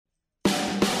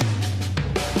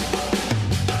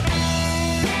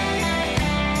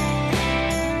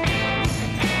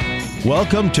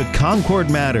Welcome to Concord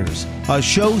Matters, a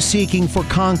show seeking for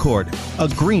concord,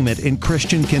 agreement in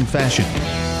Christian confession.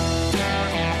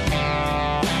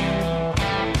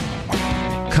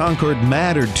 Concord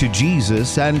mattered to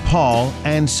Jesus and Paul,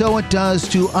 and so it does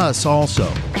to us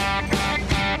also.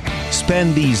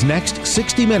 Spend these next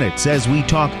 60 minutes as we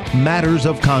talk matters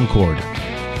of Concord.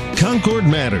 Concord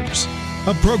Matters,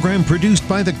 a program produced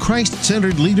by the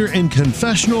Christ-centered leader in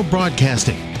confessional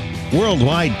broadcasting.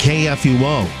 Worldwide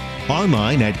KFUO.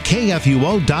 Online at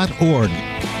kfuo.org.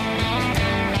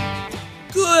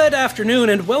 Good afternoon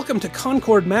and welcome to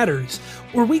Concord Matters,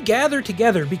 where we gather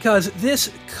together because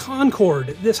this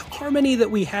concord, this harmony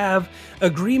that we have,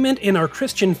 agreement in our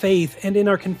Christian faith and in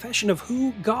our confession of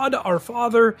who God our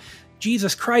Father,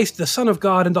 Jesus Christ, the Son of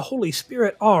God, and the Holy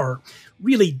Spirit are,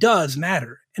 really does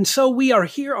matter. And so we are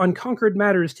here on Concord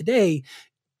Matters today,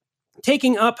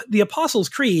 taking up the Apostles'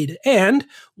 Creed and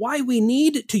why we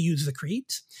need to use the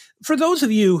creeds. For those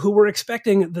of you who were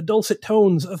expecting the dulcet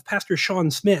tones of Pastor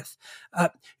Sean Smith,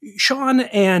 Sean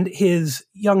and his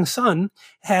young son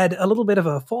had a little bit of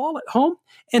a fall at home,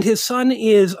 and his son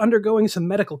is undergoing some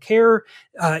medical care.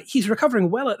 He's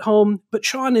recovering well at home, but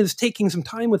Sean is taking some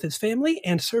time with his family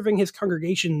and serving his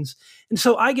congregations. And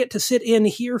so I get to sit in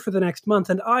here for the next month,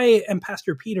 and I am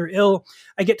Pastor Peter Ill.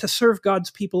 I get to serve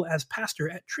God's people as pastor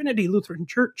at Trinity Lutheran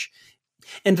Church,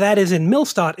 and that is in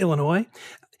Millstadt, Illinois.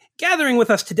 Gathering with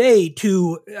us today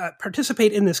to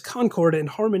participate in this concord and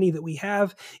harmony that we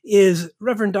have is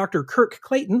Reverend Dr. Kirk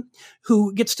Clayton,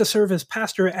 who gets to serve as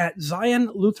pastor at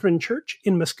Zion Lutheran Church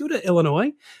in Mascoutah,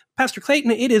 Illinois. Pastor Clayton,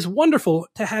 it is wonderful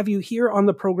to have you here on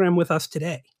the program with us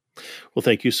today. Well,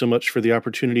 thank you so much for the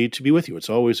opportunity to be with you. It's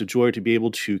always a joy to be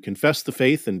able to confess the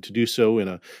faith and to do so in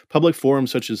a public forum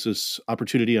such as this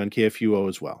opportunity on KFUO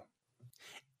as well.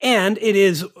 And it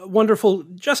is wonderful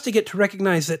just to get to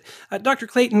recognize that Dr.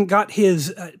 Clayton got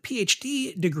his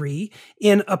PhD degree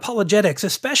in apologetics,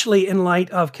 especially in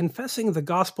light of confessing the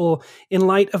gospel in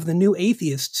light of the new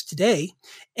atheists today.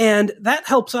 And that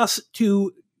helps us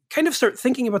to kind of start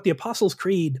thinking about the Apostles'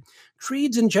 Creed,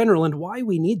 creeds in general, and why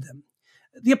we need them.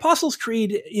 The Apostles'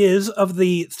 Creed is of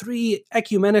the three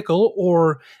ecumenical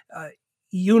or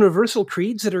universal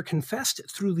creeds that are confessed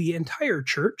through the entire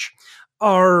church.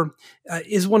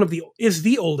 Is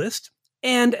the oldest.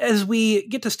 And as we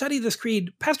get to study this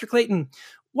creed, Pastor Clayton,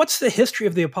 what's the history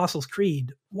of the Apostles'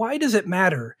 Creed? Why does it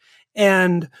matter?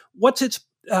 And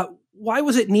why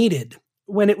was it needed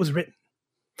when it was written?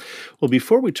 Well,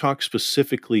 before we talk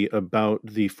specifically about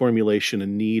the formulation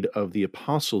and need of the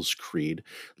Apostles' Creed,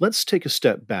 let's take a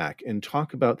step back and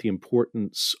talk about the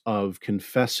importance of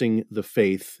confessing the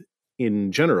faith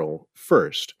in general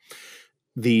first.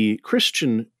 The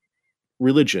Christian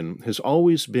religion has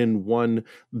always been one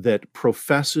that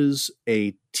professes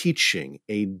a teaching,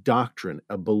 a doctrine,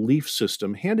 a belief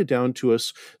system handed down to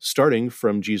us starting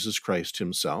from Jesus Christ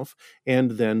himself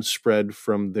and then spread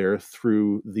from there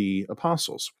through the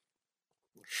apostles.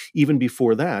 Even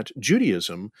before that,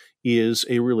 Judaism is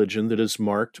a religion that is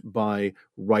marked by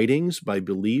writings, by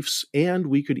beliefs, and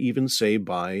we could even say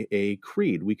by a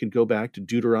creed. We could go back to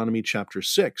Deuteronomy chapter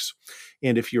 6.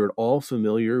 And if you're at all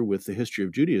familiar with the history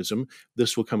of Judaism,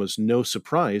 this will come as no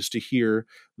surprise to hear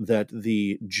that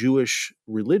the Jewish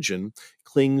religion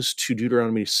clings to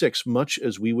Deuteronomy 6 much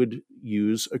as we would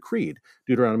use a creed.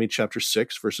 Deuteronomy chapter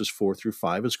 6, verses 4 through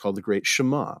 5 is called the Great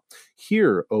Shema.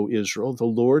 Hear, O Israel, the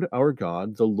Lord our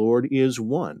God, the Lord is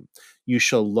one. You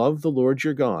shall love the Lord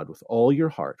your God with all your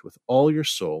heart, with all your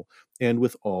soul, and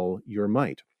with all your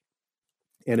might.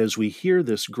 And as we hear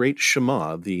this great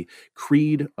Shema, the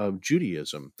creed of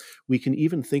Judaism, we can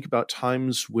even think about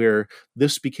times where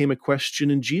this became a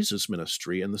question in Jesus'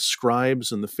 ministry, and the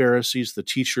scribes and the Pharisees, the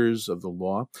teachers of the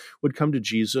law, would come to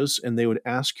Jesus and they would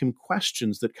ask him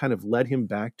questions that kind of led him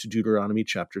back to Deuteronomy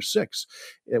chapter 6.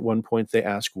 At one point, they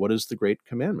ask, what is the great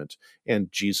commandment?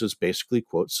 And Jesus basically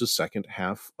quotes the second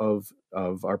half of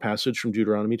our passage from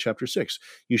Deuteronomy chapter 6.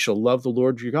 You shall love the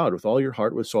Lord your God with all your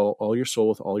heart, with all your soul,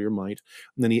 with all your might.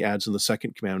 And then he adds in the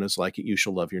second commandment is like it, you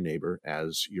shall love your neighbor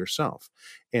as yourself.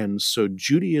 And so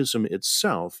Judaism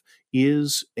itself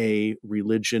is a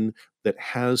religion that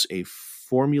has a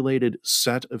formulated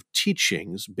set of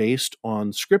teachings based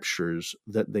on scriptures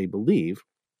that they believe.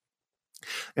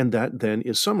 And that then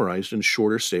is summarized in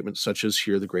shorter statements such as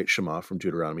here, the great Shema from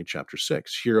Deuteronomy chapter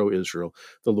 6. Hear, O Israel,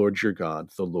 the Lord your God,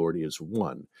 the Lord is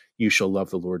one. You shall love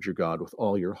the Lord your God with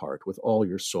all your heart, with all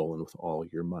your soul, and with all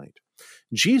your might.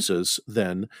 Jesus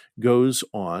then goes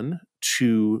on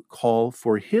to call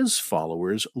for his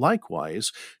followers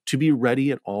likewise to be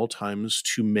ready at all times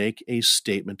to make a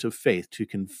statement of faith, to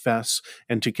confess,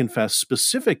 and to confess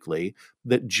specifically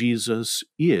that Jesus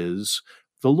is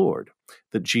the Lord,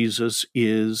 that Jesus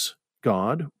is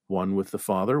God, one with the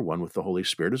Father, one with the Holy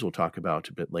Spirit, as we'll talk about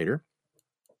a bit later.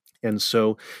 And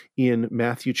so in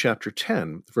Matthew chapter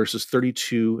 10, verses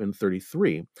 32 and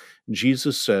 33,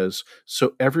 Jesus says,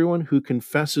 So everyone who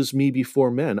confesses me before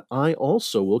men, I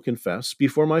also will confess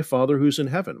before my Father who's in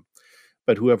heaven.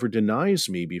 But whoever denies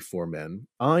me before men,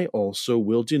 I also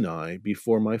will deny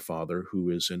before my Father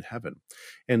who is in heaven.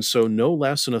 And so no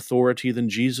less an authority than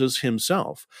Jesus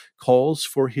himself calls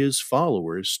for his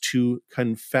followers to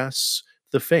confess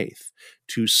the faith,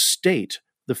 to state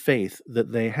the faith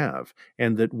that they have,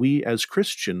 and that we as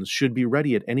Christians should be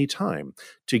ready at any time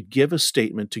to give a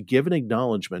statement, to give an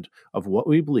acknowledgement of what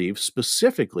we believe,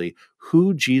 specifically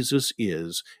who Jesus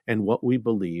is and what we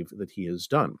believe that he has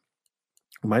done.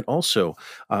 I might also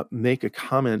make a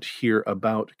comment here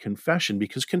about confession,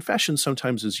 because confession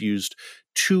sometimes is used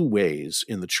two ways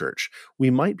in the church.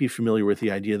 We might be familiar with the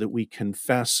idea that we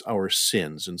confess our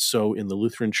sins. And so in the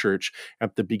Lutheran Church,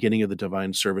 at the beginning of the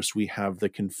divine service, we have the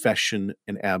confession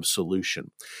and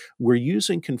absolution. We're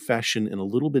using confession in a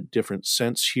little bit different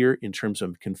sense here in terms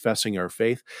of confessing our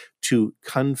faith. To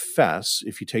confess,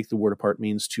 if you take the word apart,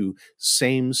 means to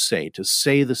say, to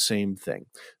say the same thing.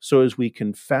 So as we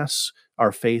confess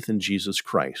our faith in Jesus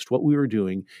Christ, what we are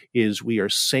doing is we are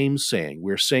saying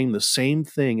the same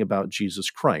thing about Jesus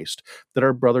Christ that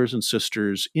our brothers and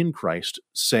sisters in Christ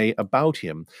say about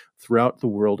him throughout the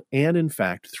world and, in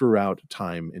fact, throughout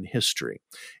time and history.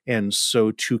 And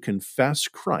so to confess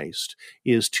Christ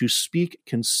is to speak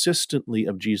consistently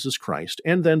of Jesus Christ,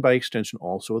 and then by extension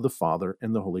also of the Father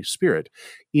and the Holy Spirit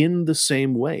in the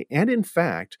same way, and in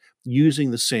fact, using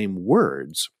the same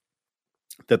words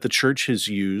that the church has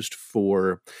used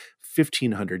for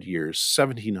 1,500 years,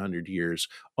 1,700 years,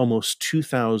 almost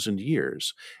 2,000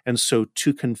 years. And so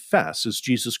to confess, as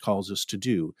Jesus calls us to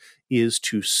do, is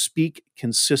to speak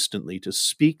consistently, to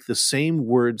speak the same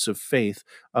words of faith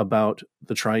about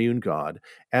the triune God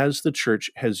as the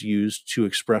church has used to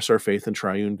express our faith in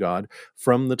triune God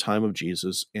from the time of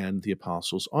Jesus and the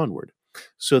apostles onward.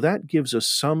 So that gives us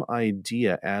some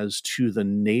idea as to the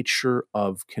nature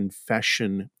of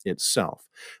confession itself,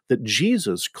 that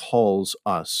Jesus calls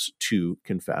us to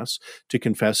confess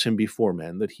him before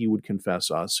men, that he would confess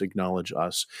us, acknowledge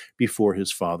us before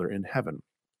his Father in heaven.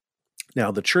 Now,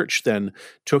 the church then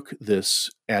took this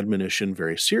admonition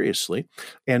very seriously,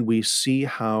 and we see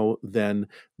how then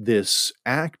this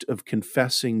act of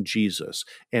confessing Jesus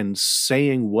and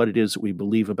saying what it is that we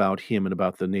believe about him and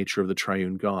about the nature of the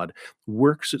triune God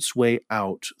works its way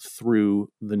out through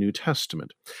the New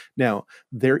Testament. Now,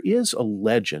 there is a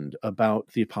legend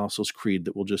about the Apostles' Creed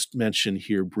that we'll just mention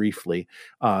here briefly,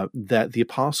 that the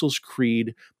Apostles'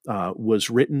 Creed was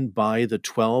written by the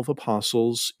 12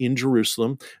 apostles in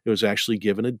Jerusalem. It was actually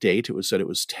given a date. It was said it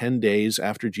was 10 days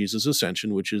after Jesus'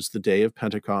 ascension, which is the day of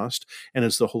Pentecost. And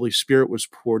as the Holy Spirit was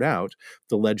poured out,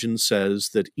 the legend says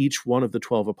that each one of the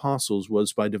 12 apostles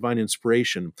was, by divine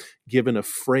inspiration, given a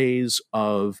phrase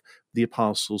of the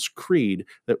Apostles' Creed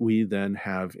that we then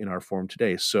have in our form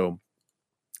today. So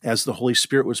as the Holy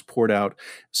Spirit was poured out,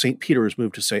 St. Peter was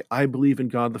moved to say, I believe in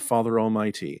God the Father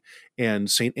Almighty.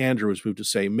 And St. Andrew was moved to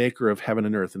say, maker of heaven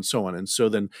and earth, and so on. And so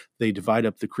then they divide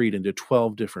up the creed into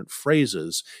 12 different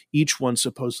phrases, each one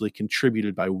supposedly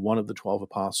contributed by one of the 12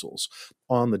 apostles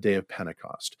on the day of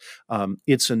Pentecost.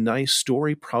 It's a nice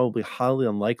story, probably highly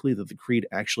unlikely that the creed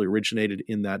actually originated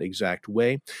in that exact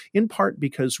way, in part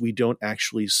because we don't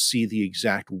actually see the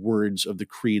exact words of the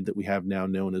creed that we have now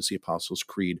known as the Apostles'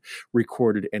 Creed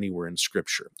recorded anywhere in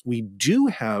Scripture. We do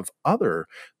have other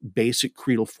basic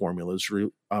creedal formulas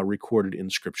recorded in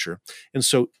Scripture. And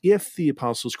so if the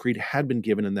Apostles' Creed had been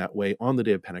given in that way on the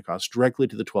day of Pentecost, directly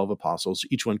to the 12 apostles,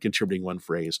 each one contributing one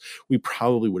phrase, we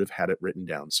probably would have had it written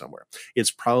down somewhere.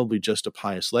 It's probably just a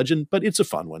pious legend, but it's a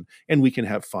fun one, and we can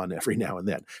have fun every now and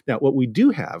then. Now, what we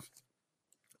do have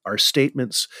are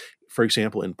statements for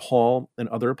example, in Paul and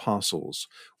other apostles,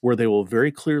 where they will very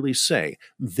clearly say,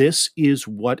 this is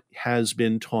what has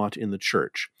been taught in the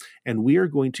church. And we are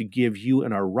going to give you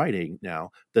in our writing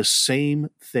now the same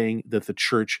thing that the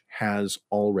church has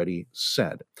already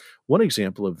said. One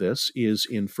example of this is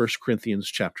in 1 Corinthians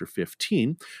chapter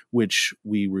 15, which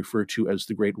we refer to as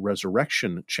the great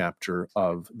resurrection chapter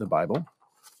of the Bible.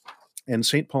 And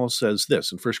St. Paul says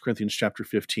this in 1 Corinthians chapter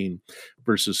 15,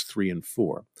 verses 3 and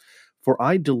 4. For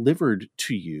I delivered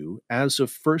to you as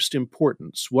of first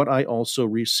importance what I also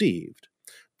received,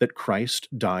 that Christ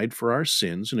died for our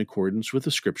sins in accordance with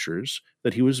the Scriptures,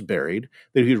 that he was buried,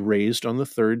 that he was raised on the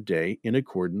third day in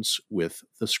accordance with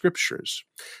the Scriptures.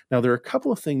 Now, there are a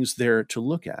couple of things there to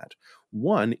look at.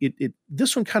 One,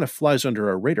 this one kind of flies under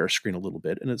our radar screen a little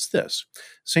bit, and it's this.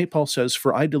 St. Paul says,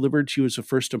 for I delivered to you as of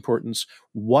first importance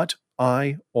what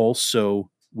I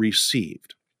also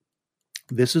received.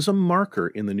 This is a marker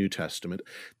in the New Testament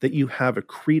that you have a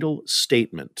creedal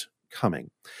statement coming.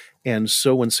 And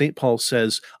so when St. Paul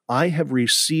says, I have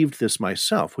received this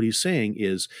myself, what he's saying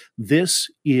is, this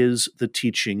is the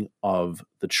teaching of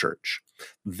the church.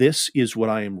 This is what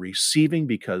I am receiving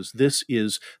because this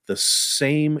is the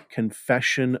same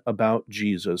confession about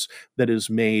Jesus that is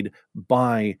made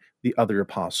by the other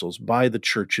apostles, by the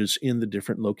churches in the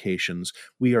different locations.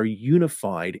 We are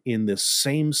unified in this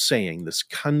same saying, this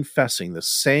confessing, this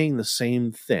saying the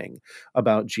same thing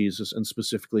about Jesus, and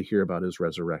specifically here about his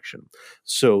resurrection.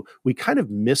 So we kind of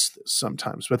miss this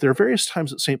sometimes, but there are various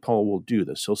times that St. Paul will do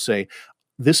this. He'll say,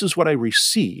 this is what I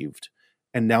received,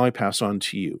 and now I pass on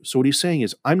to you. So what he's saying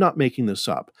is, I'm not making this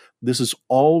up. This is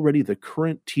already the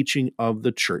current teaching of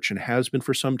the church and has been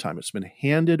for some time. It's been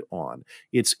handed on.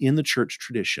 It's in the church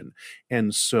tradition.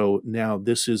 And so now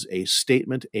this is a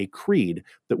statement, a creed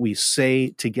that we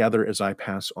say together as I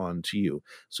pass on to you.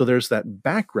 So there's that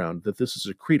background that this is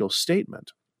a creedal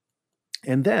statement.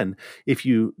 And then, if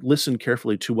you listen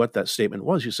carefully to what that statement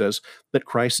was, he says that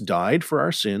Christ died for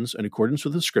our sins in accordance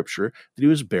with the Scripture, that he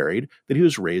was buried, that he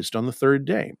was raised on the third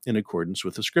day in accordance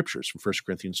with the Scriptures, from 1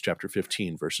 Corinthians chapter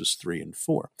 15, verses 3 and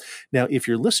 4. Now, if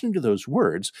you're listening to those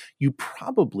words, you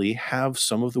probably have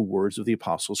some of the words of the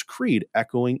Apostles' Creed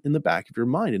echoing in the back of your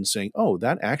mind and saying, oh,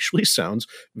 that actually sounds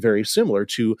very similar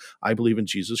to, I believe in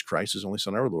Jesus Christ, his only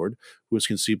Son, our Lord, who was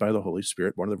conceived by the Holy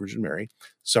Spirit, born of the Virgin Mary,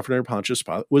 suffered under Pontius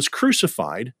Pilate, was crucified,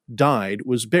 died,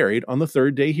 was buried. On the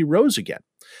third day, he rose again.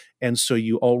 And so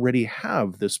you already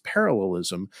have this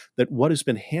parallelism that what has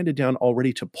been handed down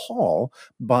already to Paul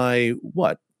by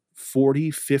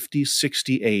 40, 50,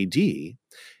 60 AD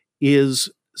is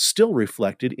still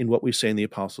reflected in what we say in the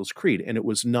Apostles' Creed. And it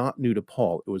was not new to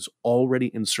Paul. It was already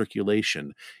in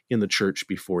circulation in the church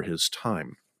before his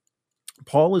time.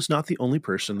 Paul is not the only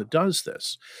person that does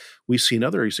this. We see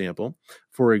another example,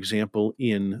 for example,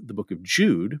 in the book of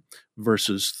Jude,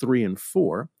 verses 3 and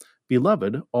 4.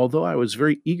 Beloved, although I was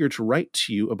very eager to write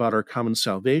to you about our common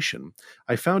salvation,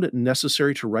 I found it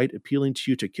necessary to write appealing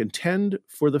to you to contend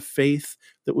for the faith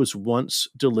that was once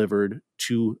delivered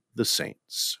to the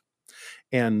saints.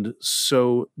 And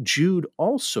so Jude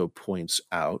also points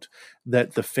out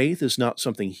that the faith is not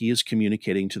something he is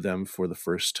communicating to them for the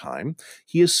first time.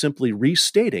 He is simply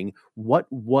restating what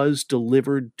was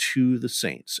delivered to the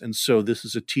saints. And so this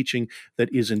is a teaching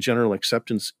that is in general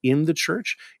acceptance in the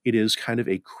church. It is kind of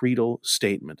a creedal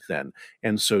statement then.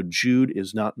 And so Jude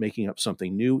is not making up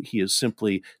something new. He is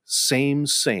simply same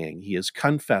saying. He is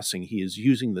confessing. He is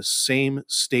using the same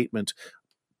statement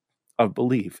of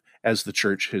belief as the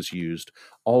church has used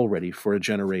already for a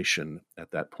generation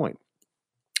at that point.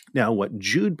 Now, what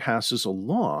Jude passes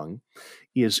along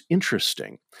is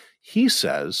interesting. He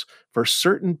says, for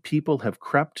certain people have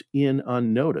crept in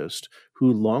unnoticed,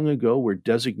 who long ago were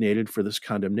designated for this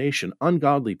condemnation,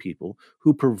 ungodly people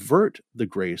who pervert the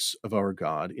grace of our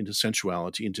God into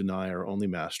sensuality and deny our only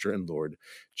Master and Lord,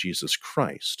 Jesus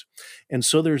Christ. And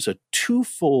so there's a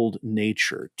twofold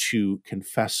nature to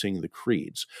confessing the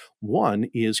creeds. One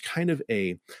is kind of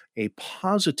a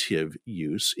positive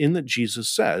use in that Jesus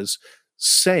says,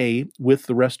 say with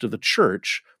the rest of the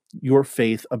church your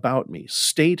faith about me.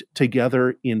 State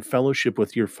together in fellowship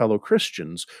with your fellow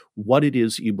Christians what it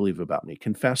is you believe about me.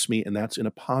 Confess me, and that's in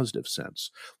a positive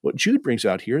sense. What Jude brings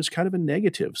out here is kind of a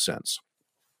negative sense,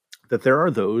 that there are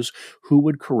those who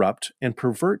would corrupt and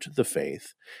pervert the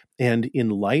faith And in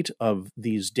light of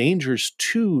these dangers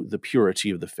to the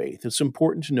purity of the faith, it's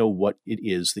important to know what it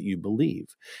is that you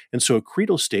believe. And so a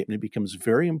creedal statement becomes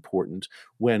very important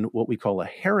when what we call a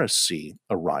heresy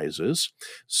arises,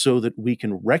 so that we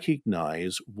can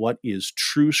recognize what is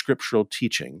true scriptural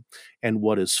teaching and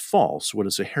what is false, what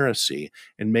is a heresy,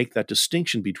 and make that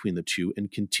distinction between the two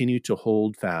and continue to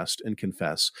hold fast and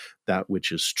confess that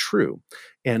which is true.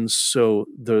 And so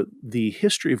the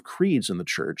history of creeds in the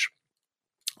church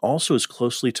also is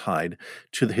closely tied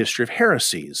to the history of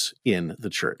heresies in the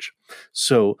church.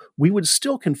 So we would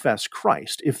still confess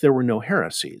Christ if there were no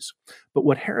heresies. But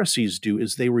what heresies do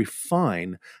is they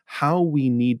refine how we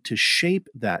need to shape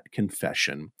that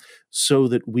confession so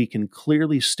that we can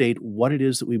clearly state what it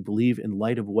is that we believe in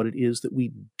light of what it is that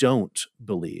we don't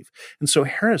believe. And so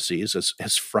heresies,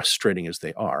 as frustrating as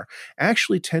they are,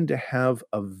 actually tend to have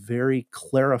a very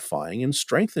clarifying and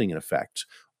strengthening effect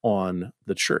on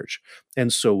the church.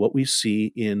 And so what we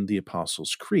see in the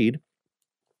Apostles' Creed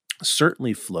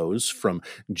certainly flows from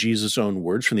Jesus' own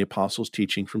words, from the apostles'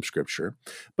 teaching from Scripture,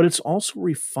 but it's also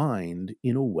refined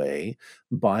in a way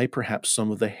by perhaps some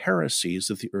of the heresies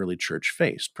that the early church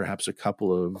faced, perhaps a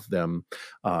couple of them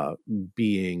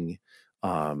being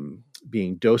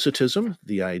docetism,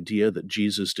 the idea that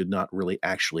Jesus did not really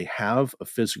actually have a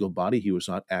physical body. He was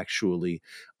not actually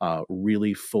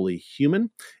really fully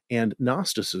human. And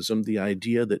Gnosticism, the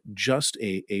idea that just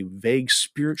a vague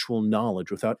spiritual knowledge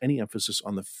without any emphasis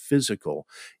on the physical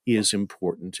is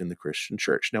important in the Christian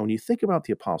church. Now, when you think about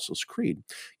the Apostles' Creed,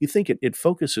 you think it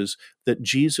focuses that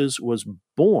Jesus was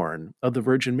born of the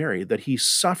Virgin Mary, that he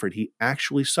suffered, he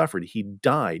actually suffered, he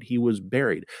died, he was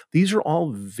buried. These are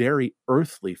all very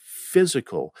earthly,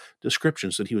 physical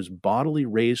descriptions, that he was bodily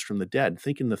raised from the dead.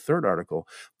 Think in the third article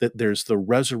that there's the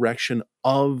resurrection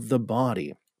of the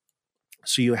body.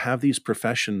 So you have these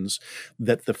professions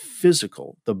that the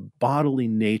physical, the bodily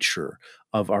nature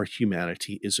of our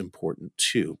humanity is important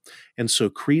too. And so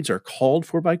creeds are called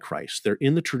for by Christ. They're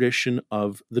in the tradition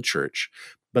of the church,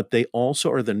 but they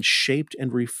also are then shaped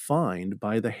and refined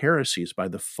by the heresies, by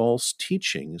the false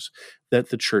teachings that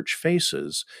the church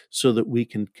faces, so that we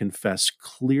can confess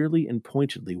clearly and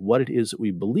pointedly what it is that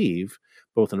we believe,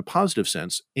 both in a positive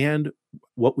sense and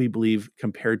what we believe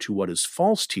compared to what is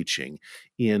false teaching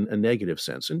in a negative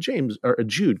sense. And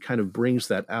Jude kind of brings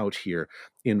that out here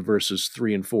in verses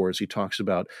 3 and 4 as he talks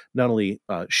about not only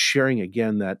sharing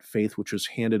again that faith which was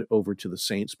handed over to the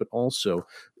saints, but also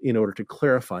in order to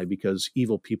clarify, because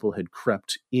evil people had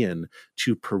crept in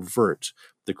to pervert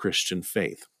the Christian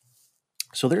faith.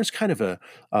 So there's kind of a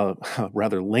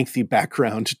rather lengthy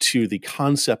background to the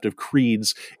concept of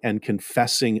creeds and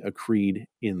confessing a creed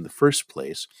in the first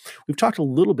place. We've talked a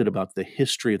little bit about the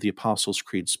history of the Apostles'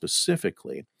 Creed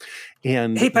specifically.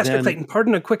 And hey, Pastor Clayton,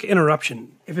 pardon a quick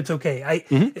interruption, if it's okay.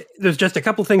 There's just a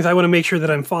couple things I want to make sure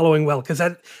that I'm following well, because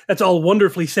that's all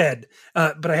wonderfully said.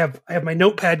 But I have my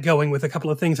notepad going with a couple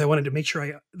of things I wanted to make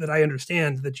sure that I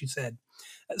understand that you said.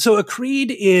 So a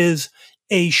creed is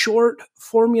a short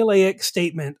formulaic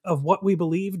statement of what we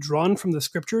believe drawn from the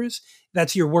scriptures.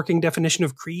 That's your working definition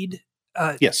of creed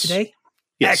yes. today?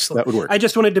 Yes, excellent. That would work. I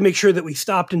just wanted to make sure that we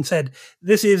stopped and said,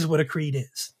 this is what a creed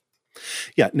is.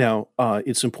 Yeah. Now,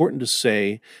 it's important to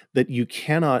say that you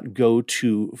cannot go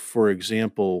to, for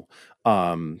example,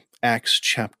 Acts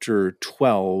chapter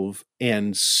 12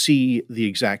 and see the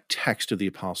exact text of the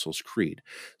Apostles' Creed.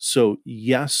 So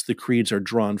yes, the creeds are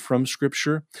drawn from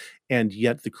Scripture, and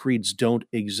yet the creeds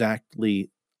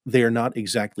they are not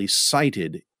exactly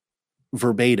cited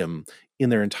verbatim in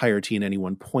their entirety in any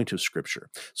one point of Scripture.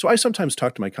 So I sometimes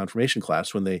talk to my confirmation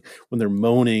class when they're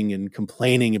moaning and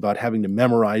complaining about having to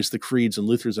memorize the creeds and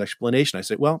Luther's explanation. I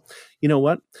say, well, you know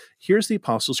what? Here's the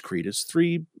Apostles' Creed. It's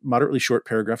 3 moderately short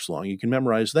paragraphs long. You can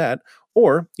memorize that.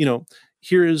 Or,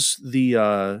 here is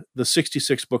the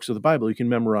 66 books of the Bible. You can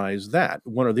memorize that.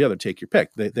 One or the other, take your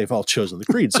pick. They've all chosen the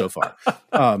creed so far.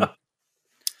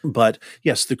 But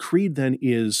yes, the creed then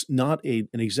is not an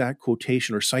exact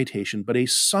quotation or citation, but a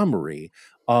summary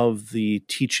of the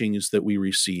teachings that we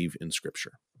receive in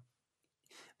Scripture.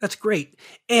 That's great.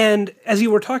 And as you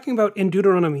were talking about in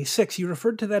Deuteronomy 6, you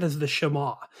referred to that as the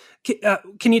Shema.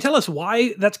 Can you tell us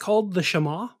why that's called the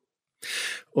Shema?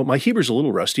 Well, my Hebrew's a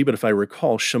little rusty, but if I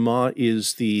recall, Shema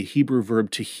is the Hebrew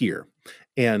verb to hear.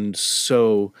 And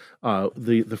so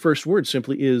the first word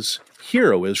simply is,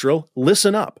 hear, O Israel,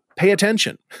 listen up, pay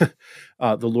attention.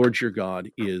 the Lord your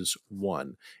God is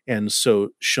one. And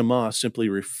so Shema simply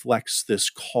reflects this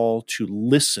call to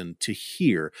listen, to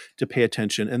hear, to pay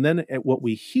attention. And then at what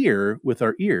we hear with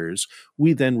our ears,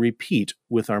 we then repeat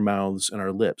with our mouths and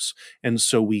our lips. And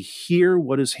so we hear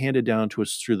what is handed down to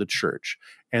us through the church.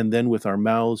 And then with our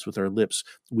mouths, with our lips,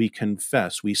 we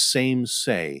confess, we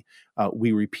say,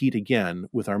 we repeat again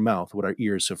with our mouth what our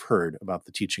ears have heard about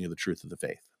the teaching of the truth of the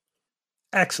faith.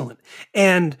 Excellent.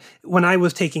 And when I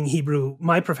was taking Hebrew,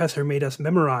 my professor made us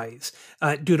memorize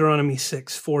Deuteronomy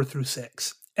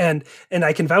 6:4-6. And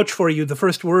I can vouch for you, the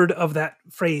first word of that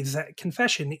phrase, that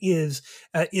confession, is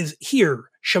hear,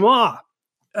 Shema.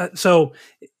 So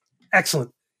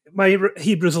excellent. My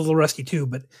Hebrew's a little rusty too,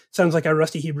 but sounds like our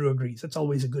rusty Hebrew agrees. That's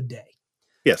always a good day.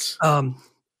 Yes.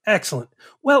 Excellent.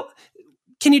 Well,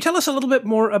 can you tell us a little bit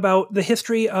more about the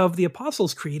history of the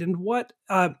Apostles' Creed and what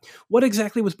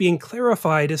exactly was being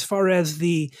clarified as far as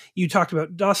you talked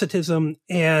about Docetism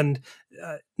and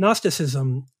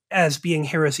Gnosticism as being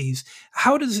heresies.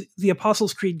 How does the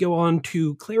Apostles' Creed go on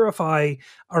to clarify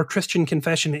our Christian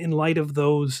confession in light of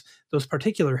those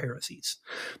particular heresies?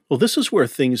 Well, this is where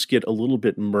things get a little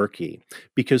bit murky,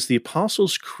 because the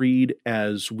Apostles' Creed,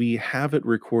 as we have it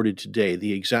recorded today,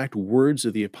 the exact words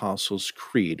of the Apostles'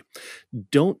 Creed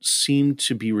don't seem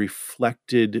to be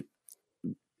reflected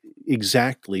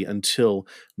exactly until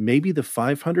maybe the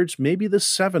 500s, maybe the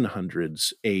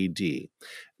 700s AD.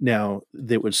 Now,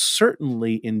 there was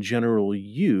certainly in general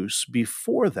use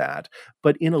before that,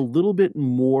 but in a little bit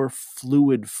more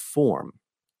fluid form.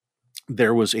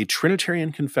 There was a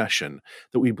Trinitarian confession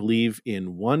that we believe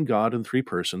in one God in three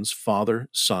persons, Father,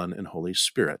 Son, and Holy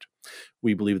Spirit.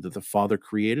 We believe that the Father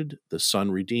created, the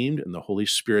Son redeemed, and the Holy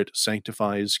Spirit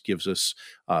sanctifies, gives us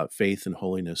faith and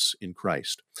holiness in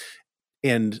Christ.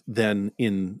 And then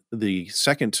in the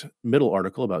second middle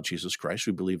article about Jesus Christ,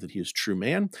 we believe that he is true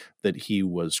man, that he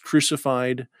was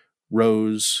crucified,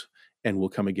 rose, and will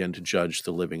come again to judge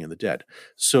the living and the dead.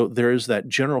 So there is that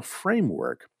general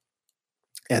framework.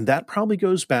 And that probably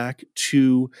goes back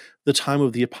to the time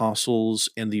of the apostles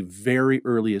and the very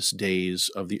earliest days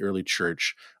of the early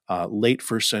church, late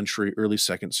first century, early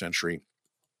second century.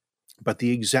 But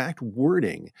the exact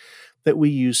wording that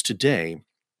we use today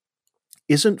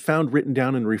isn't found written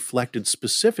down and reflected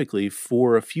specifically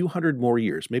for a few hundred more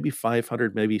years, maybe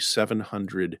 500, maybe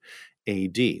 700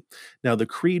 AD. Now, the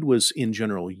creed was in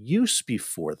general use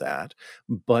before that,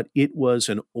 but it was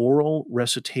an oral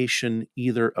recitation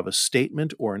either of a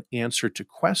statement or an answer to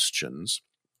questions,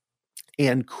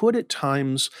 and could at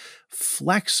times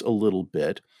flex a little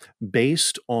bit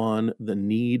based on the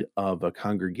need of a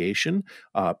congregation,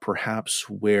 perhaps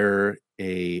where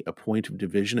a point of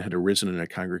division had arisen in a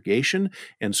congregation,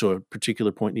 and so a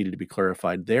particular point needed to be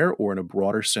clarified there, or in a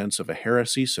broader sense of a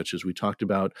heresy, such as we talked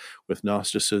about with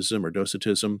Gnosticism or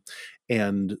Docetism.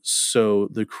 And so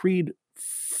the creed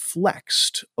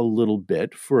flexed a little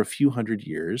bit for a few hundred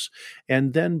years,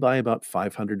 and then by about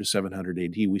 500 to 700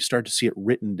 AD, we start to see it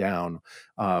written down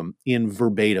in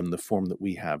verbatim, the form that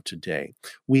we have today.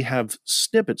 We have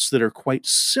snippets that are quite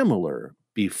similar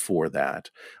before that,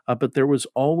 but there was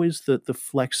always the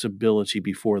flexibility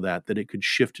before that it could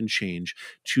shift and change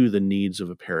to the needs of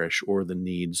a parish or the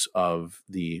needs of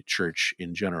the church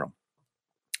in general.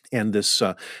 And this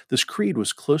creed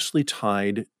was closely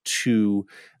tied to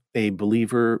a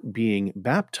believer being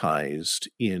baptized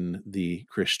in the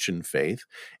Christian faith.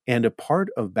 And a part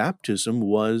of baptism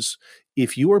was,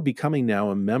 if you are becoming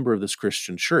now a member of this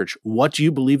Christian church, what do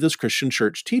you believe this Christian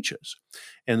church teaches?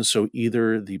 And so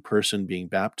either the person being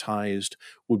baptized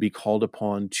would be called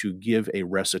upon to give a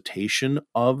recitation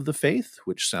of the faith,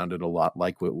 which sounded a lot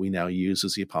like what we now use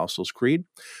as the Apostles' Creed,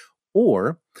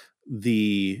 or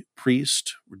the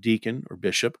priest or deacon or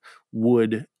bishop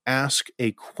would ask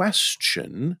a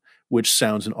question, which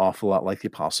sounds an awful lot like the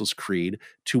Apostles' Creed,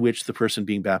 to which the person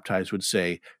being baptized would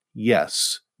say,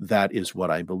 yes, that is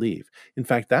what I believe. In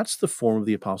fact, that's the form of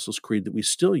the Apostles' Creed that we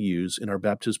still use in our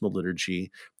baptismal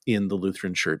liturgy in the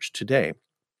Lutheran Church today.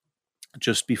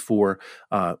 Just before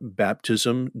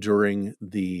baptism, during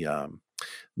the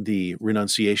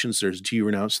renunciations, there's, do you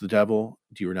renounce the devil?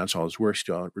 Do you renounce all his works?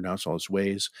 Do you renounce all his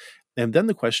ways? And then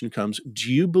the question comes, do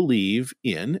you believe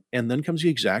in, and then comes the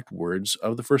exact words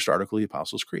of the first article of the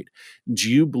Apostles' Creed.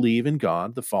 Do you believe in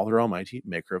God, the Father Almighty,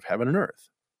 maker of heaven and earth?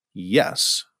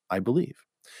 Yes, I believe.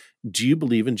 Do you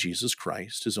believe in Jesus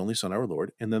Christ, his only Son, our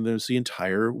Lord? And then there's the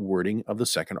entire wording of the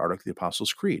second article of the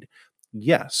Apostles' Creed.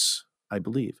 Yes, I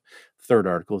believe. Third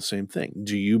article, the same thing.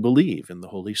 Do you believe in the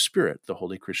Holy Spirit, the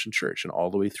Holy Christian Church? And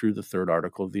all the way through the third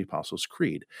article of the Apostles'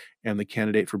 Creed. And the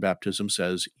candidate for baptism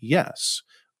says, yes,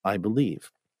 I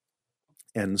believe.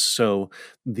 And so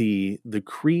the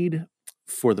creed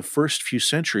for the first few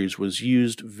centuries was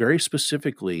used very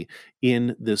specifically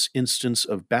in this instance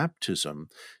of baptism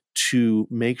to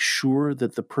make sure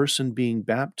that the person being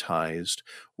baptized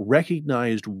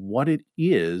recognized what it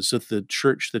is that the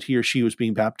church that he or she was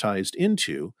being baptized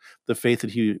into, the faith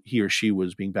that he or she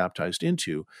was being baptized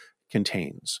into,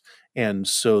 contains. And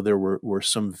so there were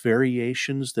some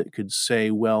variations that could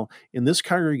say, well, in this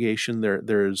congregation,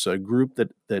 there's a group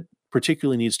that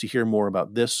particularly needs to hear more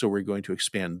about this, so we're going to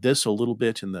expand this a little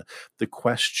bit in the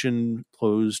question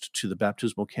posed to the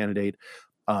baptismal candidate.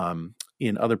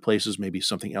 In other places, maybe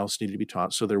something else needed to be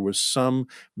taught. So there was some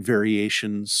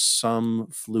variation, some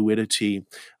fluidity.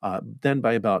 Then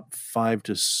by about 500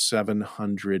 to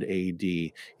 700 AD,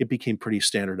 it became pretty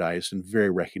standardized and very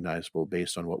recognizable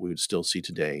based on what we would still see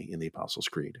today in the Apostles'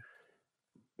 Creed.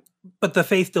 But the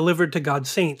faith delivered to God's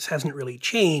saints hasn't really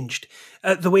changed.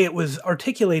 The way it was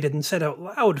articulated and said out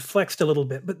loud flexed a little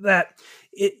bit, but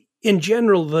in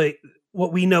general,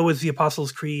 what we know as the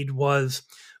Apostles' Creed was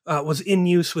in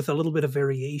use with a little bit of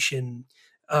variation.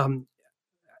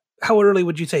 How early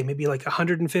would you say? Maybe like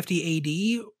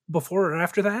 150 AD, before or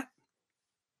after that?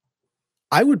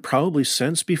 I would probably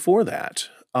sense before that.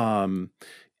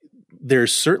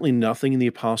 There's certainly nothing in the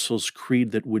Apostles'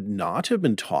 Creed that would not have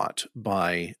been taught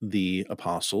by the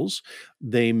apostles.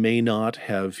 They may not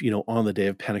have, on the day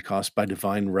of Pentecost by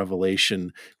divine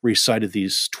revelation recited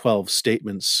these 12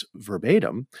 statements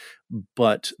verbatim,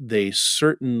 but they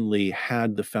certainly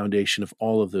had the foundation of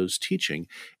all of those teaching.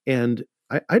 And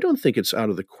I don't think it's out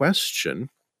of the question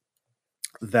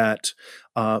that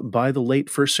by the late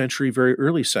first century, very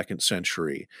early second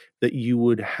century, that you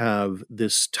would have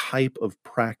this type of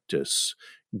practice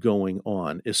going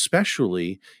on,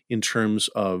 especially in terms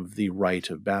of the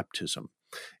rite of baptism.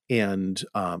 And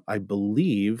I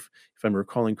believe, if I'm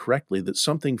recalling correctly, that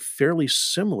something fairly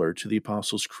similar to the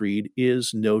Apostles' Creed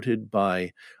is noted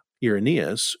by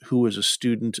Irenaeus, who was a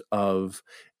student of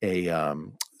a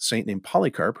saint named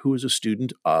Polycarp, who was a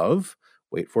student of,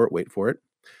 wait for it,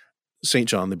 St.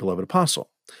 John, the Beloved Apostle.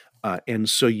 And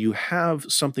so you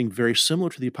have something very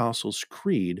similar to the Apostles'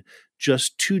 Creed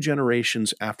just 2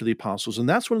 generations after the Apostles, and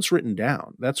that's when it's written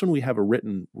down. That's when we have a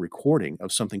written recording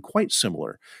of something quite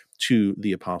similar to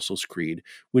the Apostles' Creed,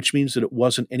 which means that it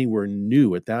wasn't anywhere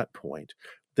new at that point,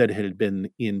 that it had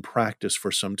been in practice for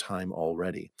some time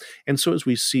already. And so as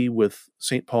we see with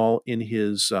St. Paul in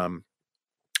his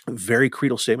very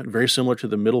creedal statement, very similar to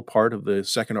the middle part of the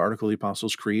second article of the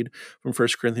Apostles' Creed from 1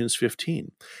 Corinthians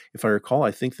 15. If I recall,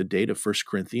 I think the date of 1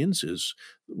 Corinthians is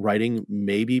writing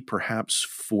maybe perhaps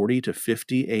 40 to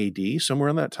 50 AD, somewhere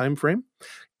in that time frame.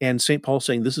 And St. Paul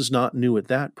saying this is not new at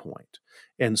that point.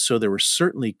 And so there were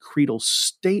certainly creedal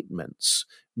statements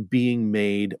being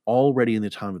made already in the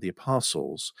time of the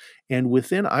apostles. And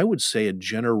within, I would say, a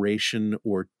generation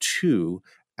or two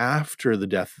after the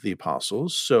death of the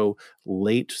apostles, so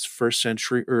late first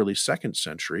century, early second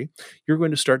century, you're going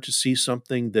to start to see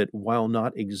something that, while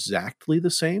not exactly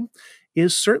the same,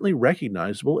 is certainly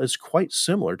recognizable as quite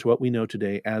similar to what we know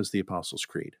today as the Apostles'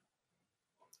 Creed.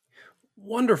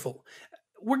 Wonderful.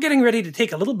 We're getting ready to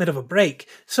take a little bit of a break.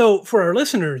 So for our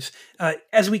listeners,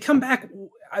 as we come back,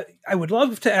 I would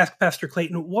love to ask Pastor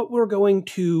Clayton what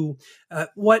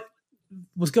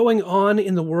was going on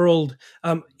in the world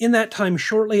in that time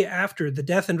shortly after the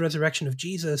death and resurrection of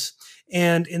Jesus,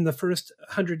 and in the first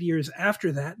 100 years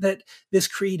after that this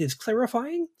creed is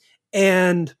clarifying,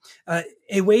 and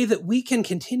a way that we can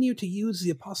continue to use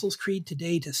the Apostles' Creed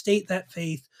today to state that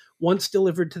faith once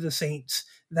delivered to the saints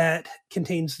that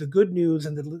contains the good news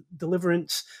and the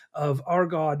deliverance of our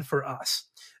God for us.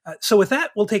 So with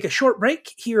that, we'll take a short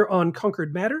break here on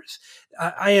Concord Matters.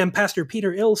 I am Pastor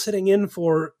Peter Ill, sitting in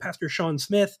for Pastor Sean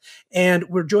Smith, and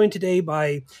we're joined today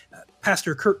by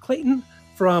Pastor Kirk Clayton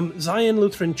from Zion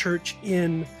Lutheran Church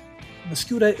in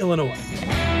Mascoutah, Illinois.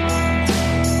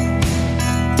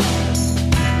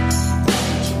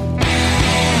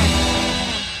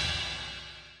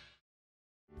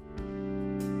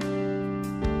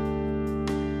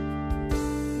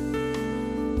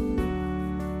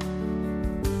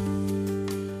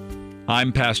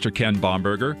 I'm Pastor Ken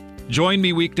Baumberger. Join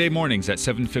me weekday mornings at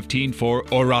 7:15 for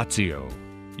Oratio,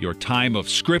 your time of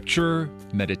scripture,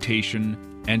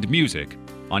 meditation, and music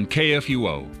on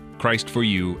KFUO, Christ for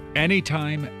you,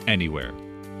 anytime, anywhere.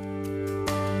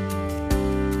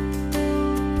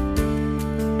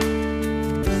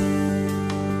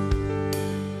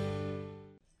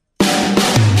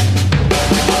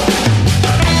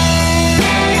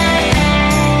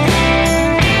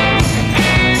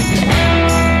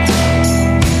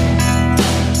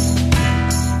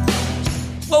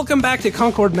 Welcome back to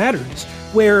Concord Matters.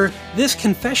 where this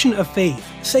confession of faith,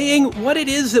 saying what it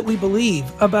is that we believe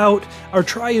about our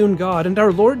triune God and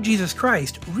our Lord Jesus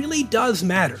Christ, really does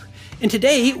matter. And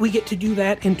today we get to do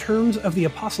that in terms of the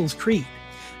Apostles' Creed.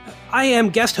 I am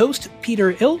guest host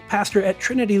Peter Ill, pastor at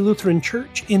Trinity Lutheran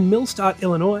Church in Millstadt,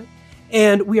 Illinois.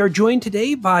 And we are joined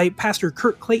today by Pastor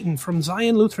Kurt Clayton from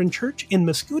Zion Lutheran Church in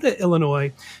Mascoutah,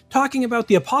 Illinois, talking about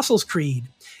the Apostles' Creed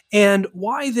and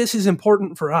why this is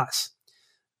important for us.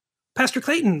 Pastor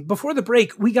Clayton, before the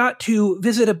break, we got to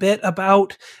visit a bit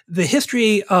about the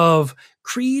history of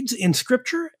creeds in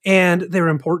Scripture and their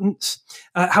importance,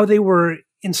 how they were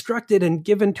instructed and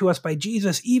given to us by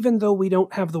Jesus, even though we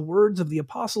don't have the words of the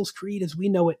Apostles' Creed as we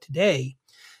know it today.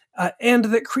 And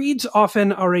that creeds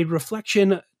often are a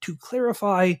reflection to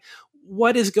clarify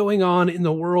what is going on in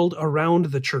the world around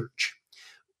the church.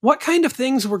 What kind of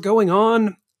things were going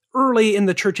on early in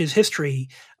the church's history,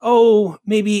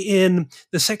 maybe in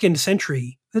the 2nd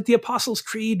century, that the Apostles'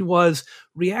 Creed was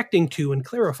reacting to and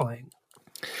clarifying?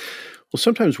 Well,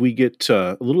 sometimes we get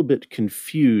a little bit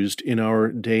confused in our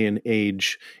day and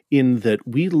age in that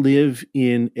we live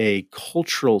in a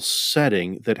cultural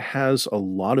setting that has a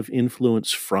lot of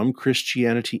influence from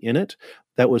Christianity in it.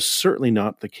 That was certainly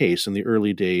not the case in the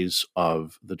early days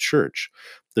of the church.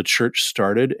 The church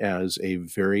started as a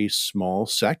very small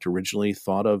sect, originally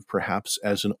thought of perhaps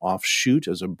as an offshoot,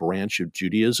 as a branch of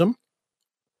Judaism.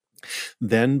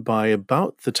 Then, by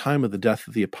about the time of the death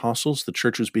of the apostles, the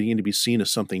church was beginning to be seen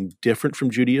as something different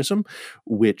from Judaism,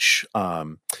 which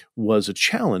was a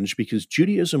challenge because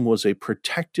Judaism was a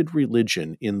protected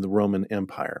religion in the Roman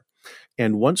Empire.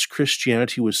 And once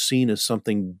Christianity was seen as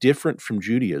something different from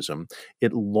Judaism,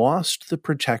 it lost the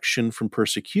protection from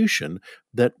persecution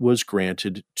that was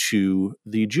granted to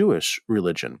the Jewish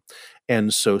religion.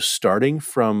 And so starting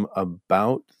from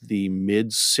about the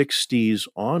mid-60s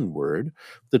onward,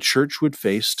 the church would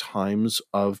face times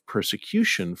of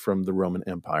persecution from the Roman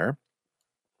Empire,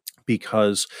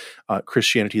 because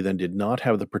Christianity then did not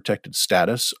have the protected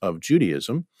status of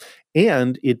Judaism,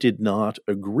 and it did not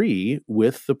agree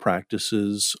with the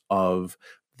practices of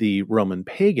the Roman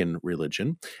pagan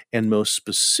religion, and most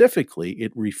specifically,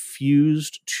 it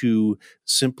refused to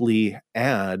simply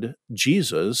add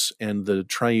Jesus and the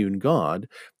triune God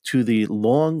to the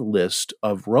long list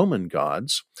of Roman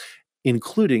gods,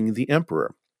 including the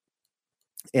emperor.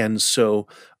 And so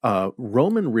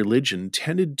Roman religion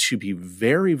tended to be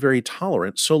very, very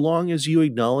tolerant so long as you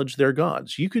acknowledged their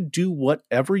gods. You could do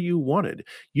whatever you wanted.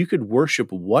 You could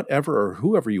worship whatever or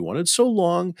whoever you wanted so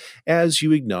long as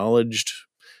you acknowledged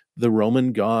the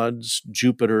Roman gods,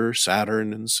 Jupiter,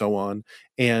 Saturn, and so on,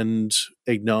 and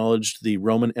acknowledged the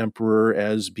Roman emperor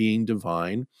as being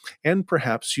divine. And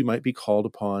perhaps you might be called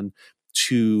upon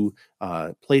to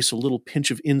place a little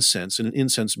pinch of incense in an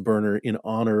incense burner in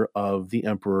honor of the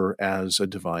emperor as a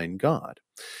divine god.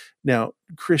 Now,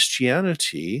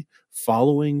 Christianity,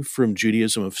 following from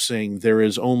Judaism of saying there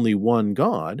is only one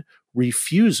God,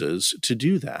 refuses to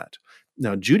do that.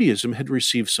 Now, Judaism had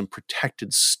received some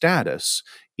protected status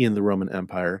in the Roman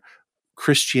Empire.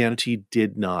 Christianity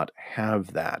did not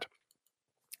have that.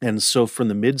 And so from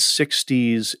the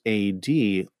mid-60s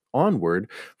AD onward,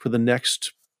 for the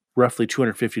next roughly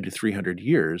 250 to 300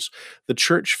 years, the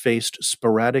church faced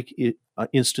sporadic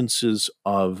instances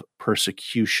of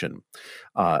persecution.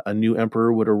 A new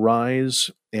emperor would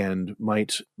arise and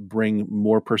might bring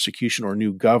more persecution, or a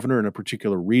new governor in a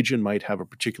particular region might have a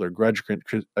particular grudge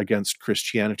against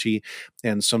Christianity,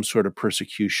 and some sort of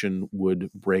persecution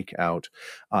would break out.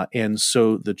 And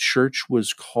so the church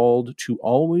was called to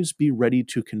always be ready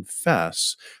to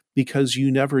confess, because you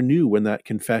never knew when that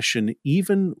confession,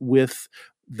 even with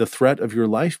the threat of your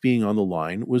life being on the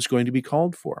line, was going to be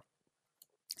called for.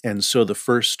 And so the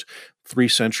first 3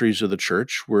 centuries of the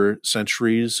church were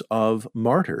centuries of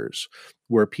martyrs,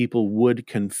 where people would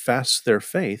confess their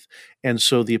faith. And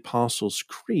so the Apostles'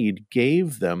 Creed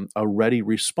gave them a ready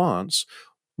response.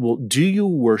 Well, do you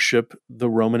worship the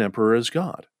Roman emperor as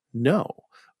God? No.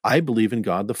 I believe in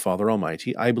God the Father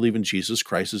Almighty. I believe in Jesus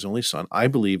Christ, his only Son. I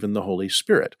believe in the Holy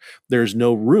Spirit. There's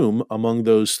no room among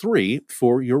those 3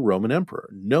 for your Roman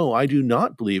emperor. No, I do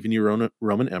not believe in your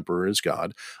Roman emperor as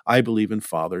God. I believe in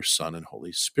Father, Son, and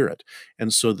Holy Spirit.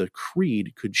 And so the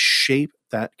creed could shape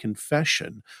that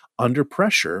confession under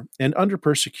pressure and under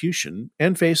persecution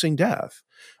and facing death.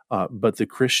 But the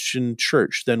Christian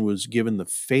church then was given the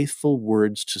faithful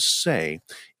words to say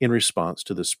in response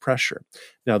to this pressure.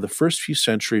 Now, the first few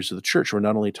centuries of the church were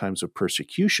not only times of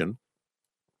persecution,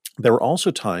 There were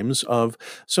also times of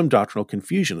some doctrinal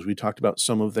confusions. We talked about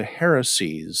some of the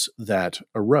heresies that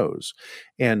arose.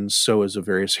 And so as a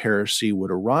various heresy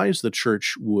would arise, the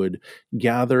church would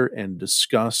gather and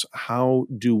discuss, how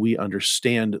do we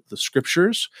understand the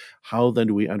scriptures? How then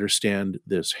do we understand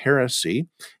this heresy?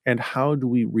 And how do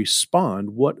we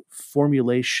respond? What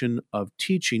formulation of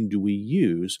teaching do we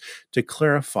use to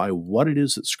clarify what it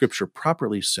is that scripture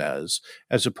properly says,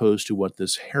 as opposed to what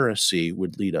this heresy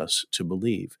would lead us to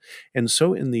believe? And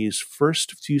so in these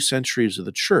first few centuries of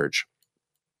the church,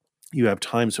 you have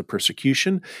times of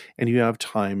persecution and you have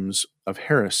times of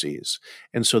heresies.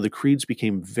 And so the creeds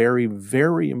became very,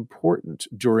 very important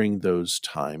during those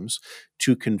times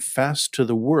to confess to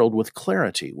the world with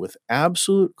clarity, with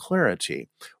absolute clarity,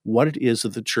 what it is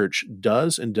that the church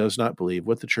does and does not believe,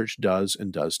 what the church does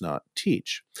and does not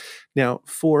teach. Now,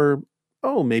 for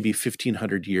maybe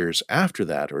 1,500 years after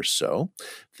that or so,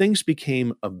 things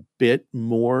became a bit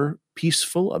more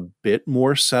peaceful, a bit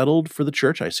more settled for the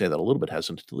church. I say that a little bit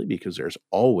hesitantly because there's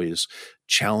always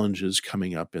challenges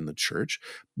coming up in the church.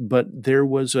 But there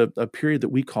was a period that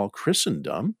we call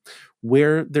Christendom,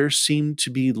 where there seemed to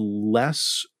be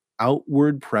less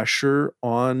outward pressure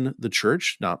on the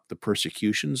church, not the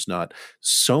persecutions, not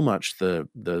so much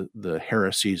the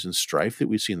heresies and strife that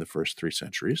we see in the first 3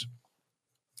 centuries.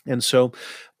 And so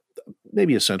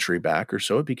maybe a century back or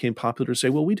so, it became popular to say,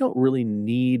 well, we don't really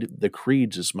need the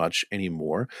creeds as much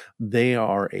anymore. They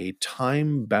are a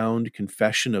time-bound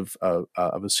confession of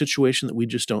a situation that we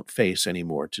just don't face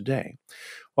anymore today.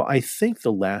 Well, I think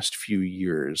the last few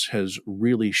years has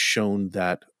really shown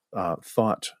that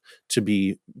thought to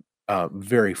be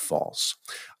very false.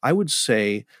 I would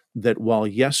say that while,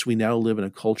 yes, we now live in a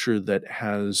culture that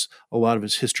has a lot of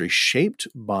its history shaped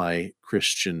by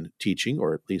Christian teaching,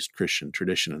 or at least Christian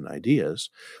tradition and ideas,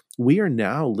 we are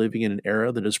now living in an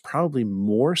era that is probably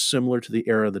more similar to the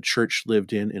era the church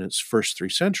lived in its first 3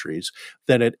 centuries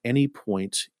than at any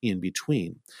point in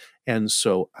between. And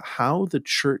so how the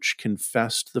church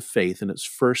confessed the faith in its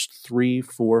first 3,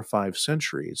 4, 5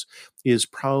 centuries is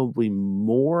probably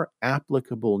more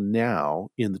applicable now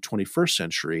in the 21st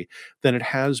century than it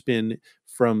has been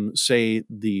from, say,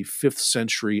 the 5th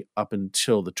century up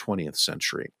until the 20th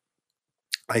century.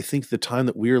 I think the time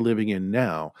that we are living in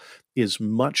now is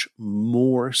much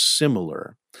more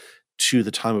similar to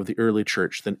the time of the early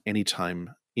church than any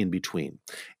time in between.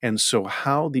 And so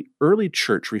how the early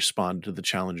church responded to the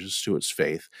challenges to its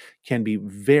faith can be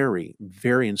very,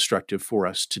 very instructive for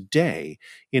us today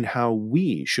in how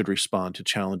we should respond to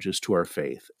challenges to our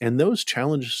faith. And those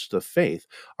challenges to the faith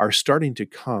are starting to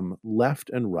come left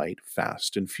and right,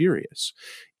 fast and furious.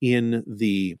 In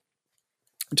the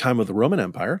time of the Roman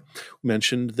Empire, we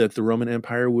mentioned that the Roman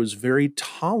Empire was very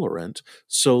tolerant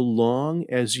so long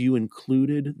as you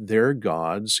included their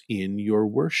gods in your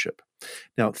worship.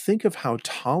 Now, think of how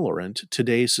tolerant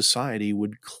today's society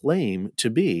would claim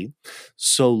to be,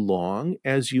 so long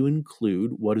as you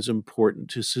include what is important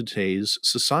to today's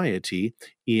society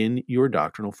in your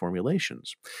doctrinal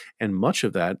formulations. And much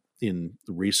of that in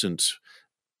recent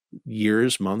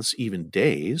years, months, even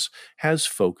days, has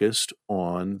focused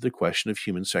on the question of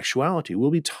human sexuality.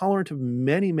 We'll be tolerant of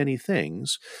many, many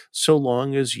things, so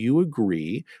long as you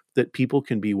agree that people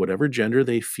can be whatever gender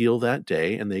they feel that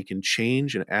day, and they can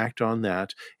change and act on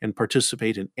that and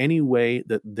participate in any way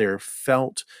that their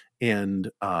felt and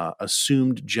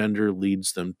assumed gender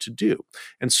leads them to do.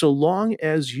 And so long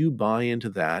as you buy into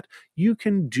that, you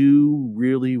can do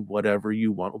really whatever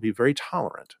you want. We'll be very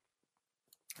tolerant.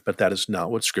 But that is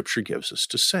not what Scripture gives us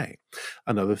to say.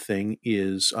 Another thing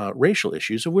is racial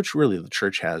issues, of which really the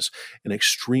church has an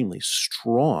extremely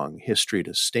strong history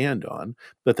to stand on,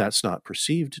 but that's not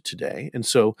perceived today. And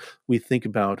so we think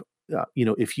about,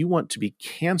 if you want to be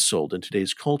canceled in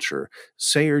today's culture,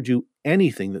 say or do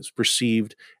anything that's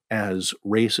perceived as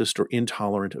racist or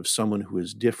intolerant of someone who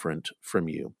is different from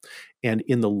you. And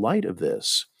in the light of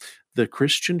this, the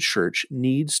Christian church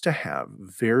needs to have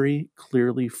very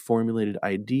clearly formulated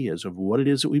ideas of what it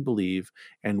is that we believe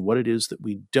and what it is that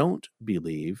we don't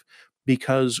believe,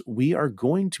 because we are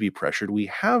going to be pressured. We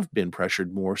have been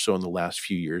pressured more so in the last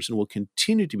few years and will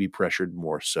continue to be pressured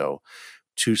more so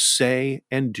to say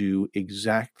and do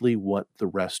exactly what the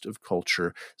rest of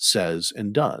culture says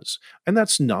and does. And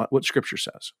that's not what Scripture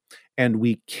says. And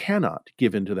we cannot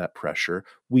give in to that pressure.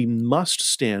 We must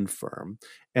stand firm.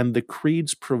 And the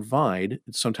creeds provide,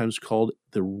 it's sometimes called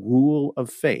the rule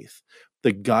of faith,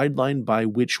 the guideline by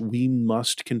which we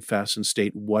must confess and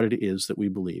state what it is that we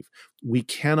believe. We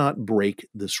cannot break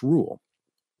this rule.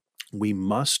 We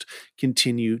must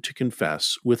continue to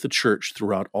confess with the church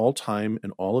throughout all time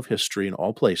and all of history and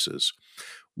all places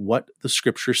what the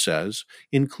Scripture says,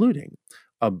 including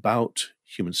about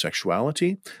human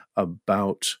sexuality,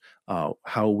 about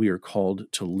how we are called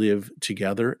to live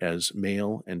together as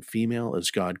male and female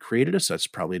as God created us. That's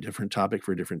probably a different topic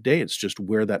for a different day. It's just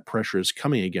where that pressure is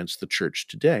coming against the church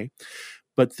today.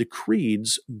 But the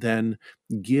creeds then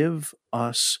give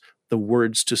us the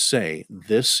words to say,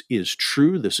 this is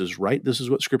true, this is right, this is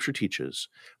what Scripture teaches.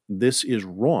 This is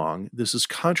wrong, this is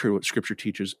contrary to what Scripture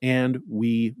teaches, and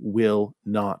we will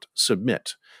not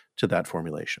submit to that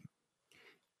formulation.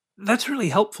 That's really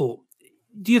helpful.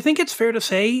 Do you think it's fair to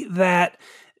say that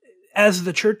as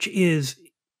the church is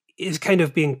kind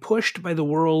of being pushed by the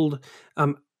world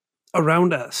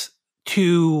around us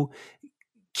to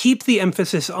keep the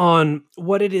emphasis on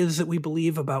what it is that we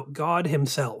believe about God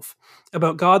himself,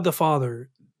 about God the Father,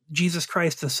 Jesus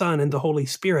Christ the Son, and the Holy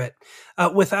Spirit,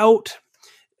 without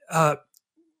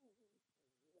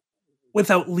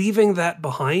leaving that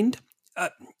behind?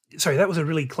 Sorry, that was a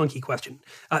really clunky question.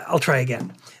 I'll try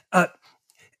again.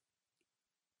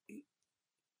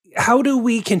 How do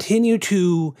we continue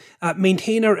to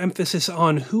maintain our emphasis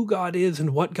on who God is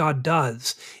and what God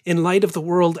does in light of the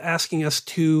world asking us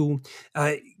to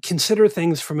consider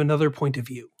things from another point of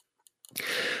view?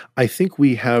 I think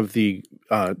we have the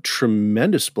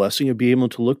tremendous blessing of being able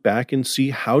to look back and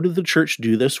see, how did the church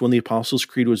do this when the Apostles'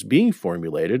 Creed was being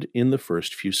formulated in the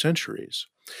first few centuries?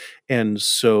 And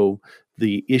so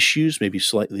the issues may be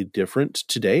slightly different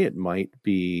today. It might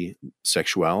be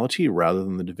sexuality rather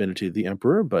than the divinity of the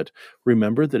emperor. But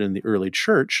remember that in the early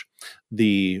church,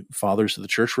 the fathers of the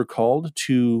church were called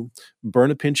to burn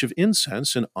a pinch of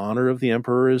incense in honor of the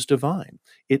emperor as divine.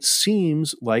 It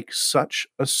seems like such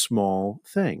a small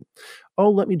thing.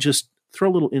 Oh, let me just throw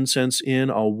a little incense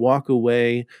in. I'll walk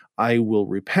away. I will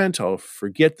repent. I'll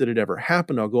forget that it ever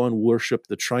happened. I'll go and worship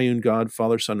the triune God,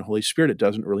 Father, Son, and Holy Spirit. It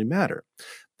doesn't really matter.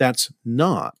 That's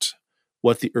not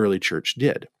what the early church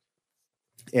did.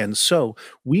 And so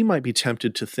we might be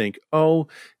tempted to think, oh,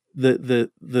 the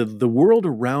world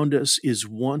around us is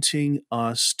wanting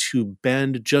us to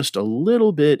bend just a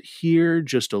little bit here,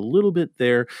 just a little bit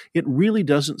there. It really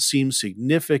doesn't seem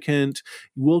significant.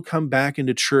 We'll come back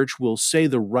into church. We'll say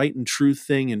the right and true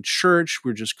thing in church.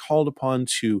 We're just called upon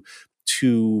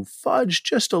to fudge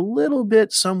just a little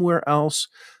bit somewhere else.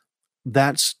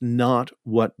 That's not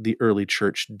what the early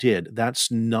church did. That's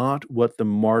not what the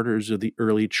martyrs of the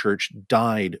early church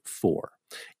died for.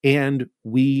 And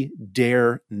we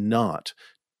dare not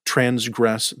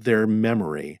transgress their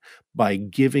memory by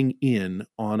giving in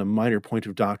on a minor point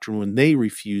of doctrine when they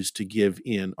refuse to give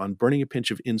in on burning a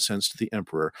pinch of incense to the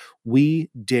emperor. We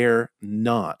dare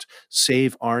not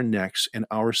save our necks and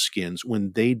our skins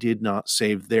when they did not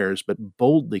save theirs, but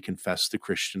boldly confess the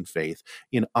Christian faith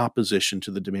in opposition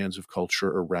to the demands of culture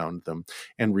around them,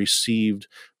 and received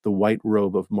the white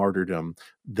robe of martyrdom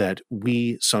that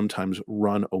we sometimes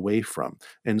run away from.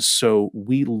 And so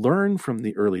we learn from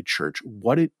the early church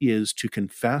what it is to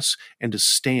confess and to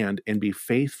stand and be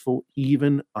faithful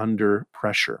even under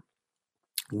pressure.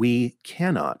 We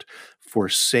cannot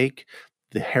forsake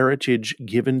the heritage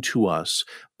given to us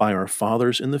by our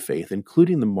fathers in the faith,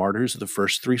 including the martyrs of the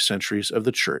first 3 centuries of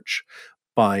the church,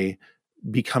 by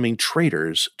becoming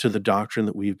traitors to the doctrine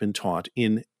that we've been taught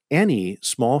in any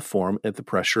small form at the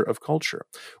pressure of culture.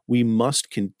 We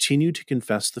must continue to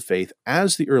confess the faith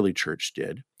as the early church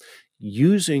did,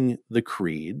 using the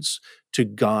creeds to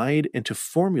guide and to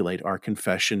formulate our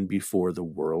confession before the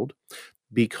world,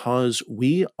 because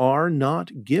we are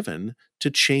not given to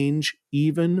change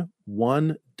even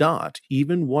one dot,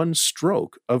 even one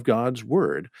stroke of God's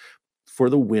word for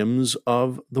the whims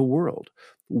of the world.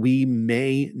 We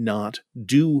may not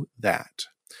do that.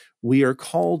 We are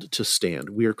called to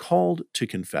stand. We are called to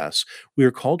confess. We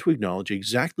are called to acknowledge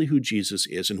exactly who Jesus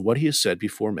is and what he has said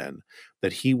before men,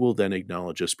 that he will then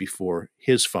acknowledge us before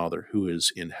his Father who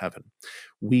is in heaven.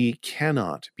 We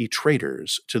cannot be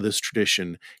traitors to this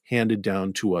tradition handed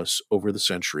down to us over the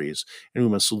centuries, and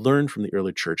we must learn from the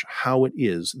early church how it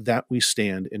is that we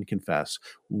stand and confess,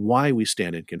 why we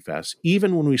stand and confess,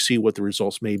 even when we see what the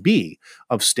results may be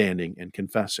of standing and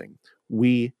confessing.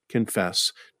 We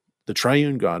confess the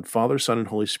triune God, Father, Son, and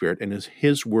Holy Spirit, and is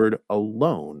his word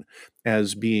alone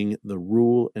as being the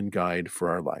rule and guide for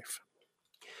our life.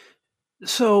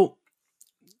 So,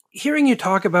 hearing you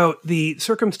talk about the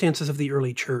circumstances of the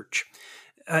early church,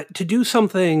 to do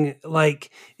something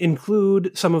like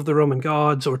include some of the Roman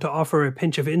gods, or to offer a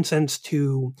pinch of incense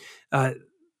to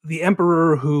the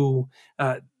emperor who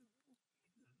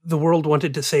the world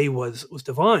wanted to say was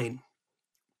divine,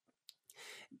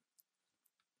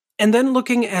 and then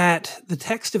looking at the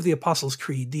text of the Apostles'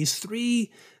 Creed, these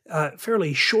 3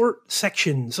 fairly short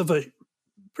sections of a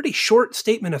pretty short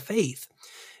statement of faith.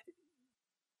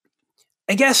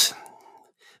 I guess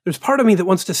there's part of me that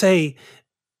wants to say,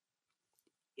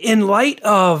 in light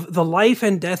of the life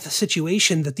and death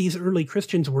situation that these early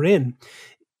Christians were in,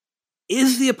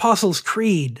 is the Apostles'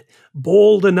 Creed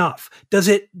bold enough? Does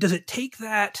it take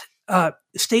that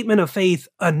statement of faith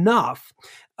enough?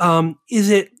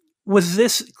 Was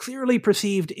this clearly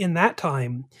perceived in that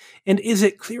time, and is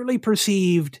it clearly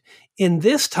perceived in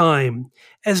this time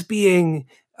as being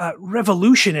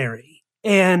revolutionary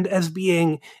and as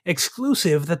being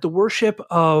exclusive, that the worship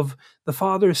of the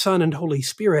Father, Son, and Holy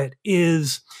Spirit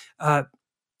is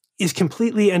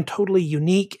completely and totally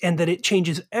unique, and that it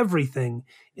changes everything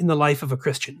in the life of a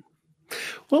Christian?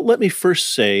 Well, let me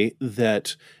first say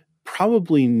that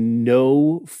probably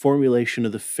no formulation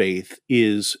of the faith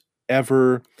is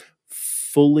ever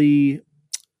fully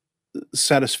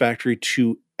satisfactory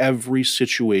to every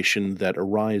situation that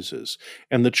arises.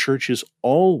 And the church is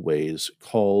always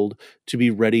called to be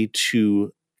ready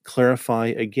to clarify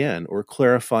again, or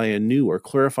clarify anew, or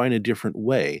clarify in a different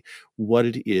way what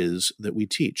it is that we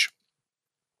teach.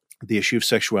 The issue of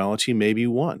sexuality may be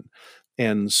one.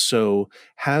 And so,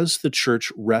 has the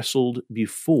church wrestled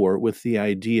before with the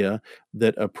idea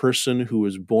that a person who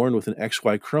was born with an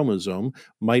XY chromosome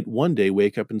might one day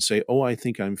wake up and say, oh, I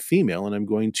think I'm female and I'm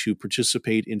going to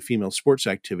participate in female sports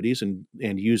activities and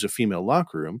use a female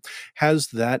locker room? Has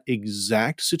that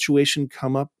exact situation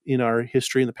come up in our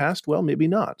history in the past? Well, maybe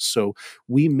not. So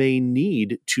we may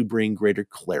need to bring greater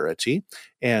clarity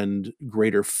and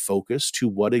greater focus to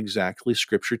what exactly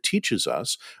Scripture teaches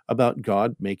us about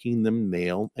God making them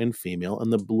male and female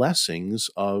and the blessings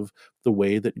of the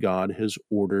way that God has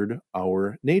ordered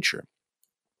our nature.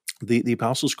 The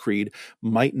Apostles' Creed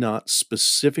might not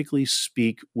specifically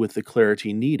speak with the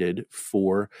clarity needed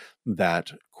for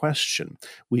that question.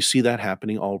 We see that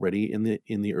happening already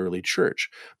in the early church.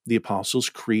 The Apostles'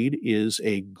 Creed is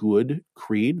a good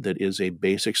creed that is a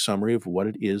basic summary of what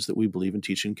it is that we believe and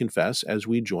teach and confess as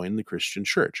we join the Christian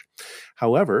church.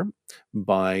 However,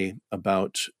 by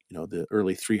about the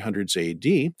early 300s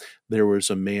AD, there was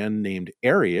a man named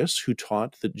Arius who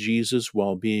taught that Jesus,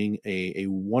 while being a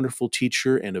wonderful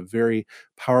teacher and a very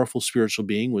powerful spiritual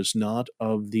being, was not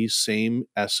of the same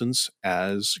essence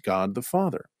as God the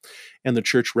Father. And the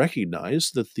church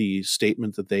recognized that the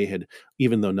statement that they had,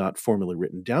 even though not formally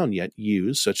written down yet,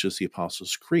 used, such as the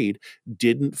Apostles' Creed,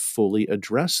 didn't fully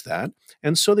address that.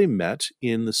 And so they met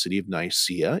in the city of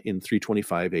Nicaea in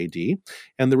 325 AD.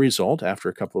 And the result, after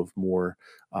a couple of more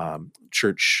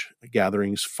church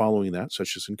gatherings following that,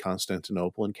 such as in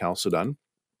Constantinople and Chalcedon,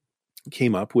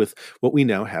 came up with what we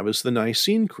now have as the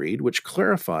Nicene Creed, which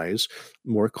clarifies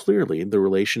more clearly the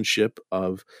relationship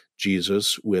of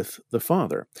Jesus with the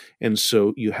Father. And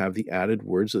so you have the added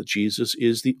words that Jesus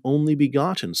is the only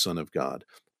begotten Son of God,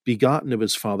 begotten of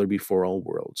his Father before all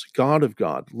worlds, God of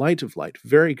God, light of light,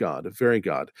 very God of very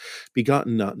God,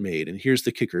 begotten not made. And here's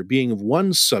the kicker: being of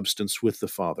one substance with the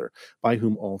Father, by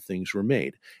whom all things were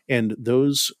made. And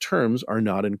those terms are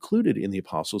not included in the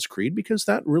Apostles' Creed because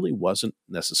that really wasn't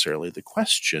necessarily the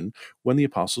question when the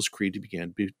Apostles' Creed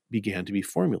began to be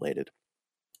formulated.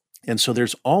 And so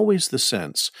there's always the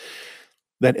sense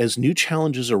that as new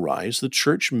challenges arise, the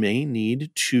church may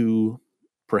need to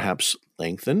perhaps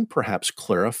lengthen, perhaps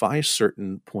clarify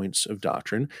certain points of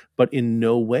doctrine, but in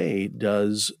no way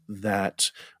does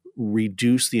that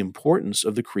reduce the importance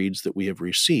of the creeds that we have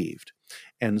received.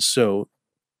 And so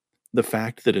the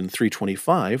fact that in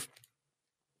 325,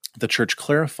 the church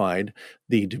clarified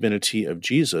the divinity of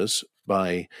Jesus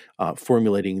by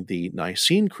formulating the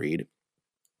Nicene Creed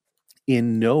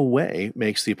in no way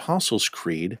makes the Apostles'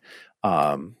 Creed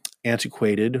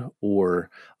antiquated or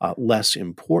less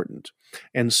important.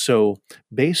 And so,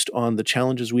 based on the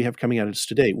challenges we have coming at us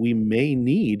today, we may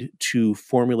need to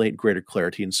formulate greater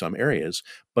clarity in some areas,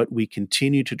 but we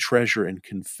continue to treasure and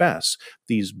confess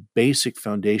these basic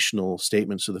foundational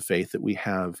statements of the faith that we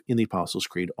have in the Apostles'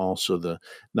 Creed, also the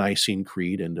Nicene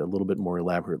Creed, and a little bit more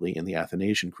elaborately in the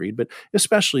Athanasian Creed, but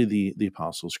especially the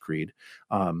Apostles' Creed.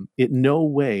 It no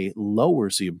way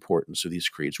lowers the importance of these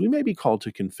creeds. We may be called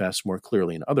to confess more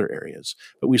clearly in other areas,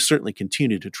 but we certainly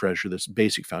continue to treasure this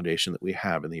basic foundation that we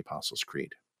have in the Apostles'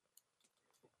 Creed.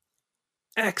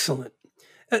 Excellent.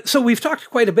 So we've talked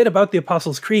quite a bit about the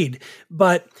Apostles' Creed,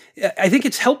 but I think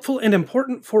it's helpful and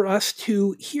important for us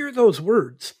to hear those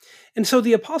words. And so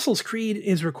the Apostles' Creed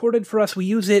is recorded for us. We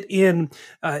use it in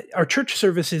our church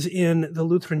services in the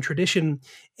Lutheran tradition,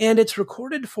 and it's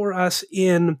recorded for us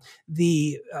in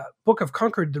the Book of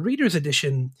Concord, the Reader's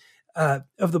Edition,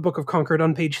 of the Book of Concord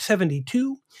on page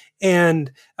 72.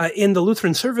 And in the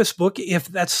Lutheran Service Book, if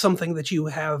that's something that you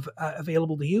have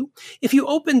available to you, if you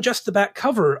open just the back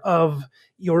cover of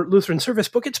your Lutheran Service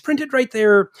Book, it's printed right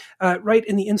there, right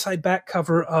in the inside back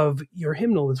cover of your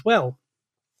hymnal as well.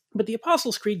 But the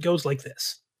Apostles' Creed goes like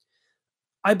this: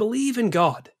 I believe in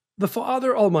God, the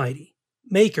Father Almighty,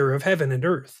 maker of heaven and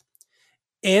earth,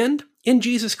 and in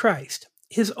Jesus Christ,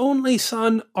 his only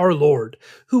Son, our Lord,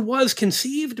 who was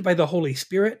conceived by the Holy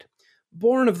Spirit,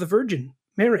 born of the Virgin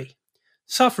Mary,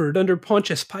 suffered under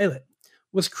Pontius Pilate,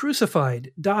 was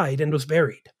crucified, died, and was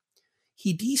buried.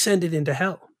 He descended into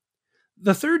hell.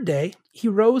 The third day he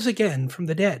rose again from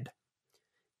the dead.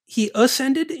 He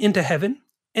ascended into heaven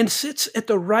and sits at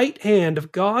the right hand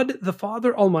of God the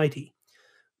Father Almighty.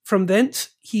 From thence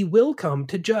he will come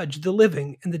to judge the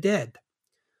living and the dead.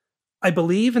 I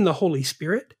believe in the Holy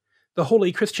Spirit, the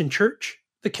Holy Christian Church,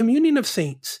 the communion of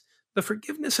saints, the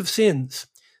forgiveness of sins,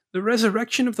 the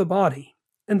resurrection of the body,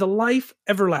 and the life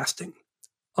everlasting.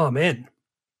 Amen.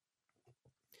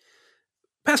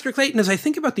 Pastor Clayton, as I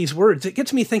think about these words, it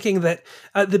gets me thinking that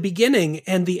the beginning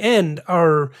and the end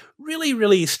are really,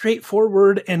 really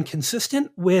straightforward and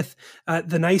consistent with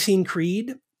the Nicene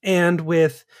Creed and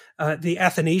with the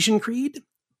Athanasian Creed.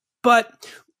 But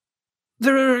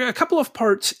there are a couple of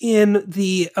parts in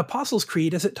the Apostles'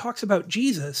 Creed as it talks about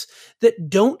Jesus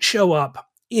that don't show up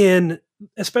in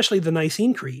especially the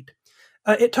Nicene Creed.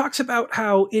 It talks about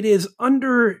how it is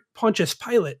under Pontius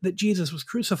Pilate that Jesus was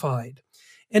crucified.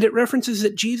 And it references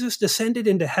that Jesus descended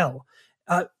into hell.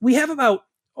 We have a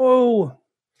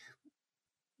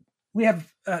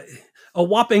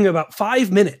whopping about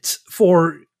 5 minutes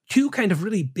for two kind of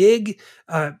really big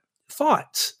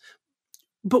thoughts.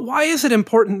 But why is it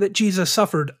important that Jesus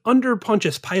suffered under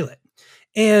Pontius Pilate?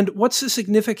 And what's the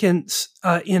significance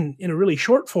in a really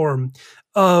short form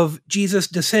of Jesus'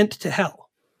 descent to hell?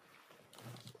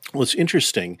 Well, it's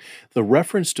interesting. The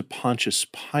reference to Pontius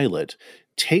Pilate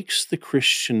takes the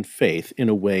Christian faith in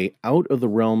a way out of the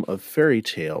realm of fairy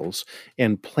tales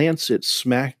and plants it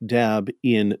smack dab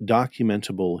in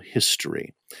documentable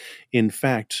history. In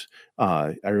fact,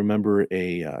 I remember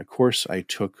a course I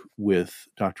took with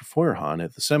Dr. Feuerhahn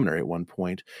at the seminary at one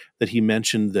point that he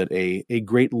mentioned that a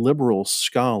great liberal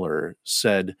scholar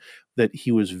said that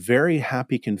he was very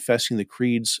happy confessing the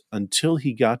creeds until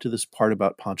he got to this part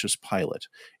about Pontius Pilate,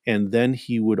 and then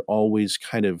he would always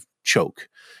kind of choke.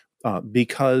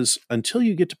 Because until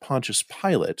you get to Pontius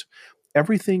Pilate,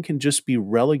 everything can just be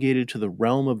relegated to the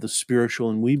realm of the spiritual,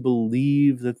 and we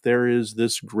believe that there is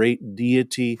this great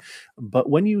deity. But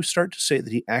when you start to say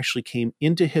that he actually came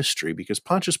into history, because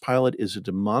Pontius Pilate is a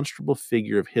demonstrable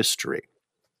figure of history,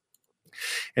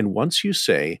 and once you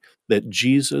say that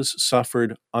Jesus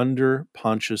suffered under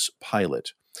Pontius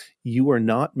Pilate, you are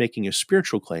not making a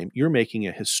spiritual claim, you're making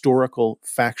a historical,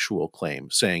 factual claim,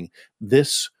 saying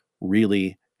this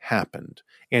really happened.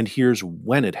 And here's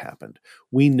when it happened.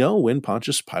 We know when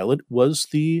Pontius Pilate was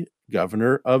the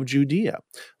governor of Judea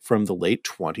from the late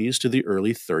 20s to the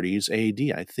early 30s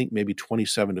AD. I think maybe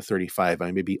 27 to 35.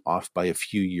 I may be off by a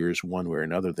few years one way or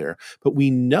another there. But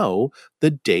we know the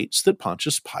dates that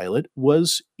Pontius Pilate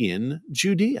was in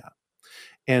Judea.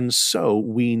 And so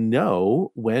we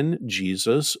know when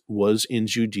Jesus was in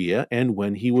Judea and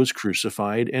when he was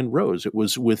crucified and rose. It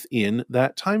was within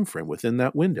that time frame, within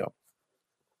that window.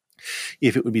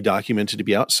 If it would be documented to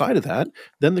be outside of that,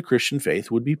 then the Christian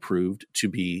faith would be proved to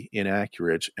be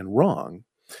inaccurate and wrong.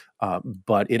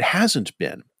 But it hasn't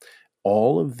been.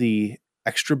 All of the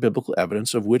extra biblical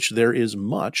evidence, of which there is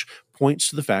much, points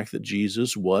to the fact that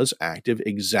Jesus was active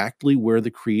exactly where the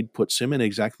creed puts him and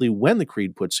exactly when the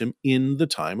creed puts him in the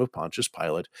time of Pontius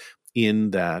Pilate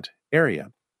in that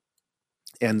area.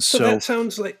 And so that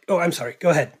sounds like, oh, I'm sorry,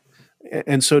 go ahead.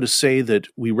 And so to say that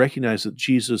we recognize that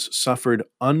Jesus suffered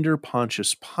under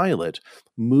Pontius Pilate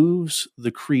moves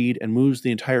the creed and moves the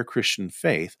entire Christian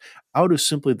faith out of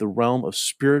simply the realm of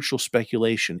spiritual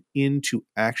speculation into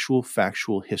actual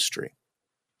factual history.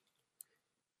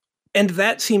 And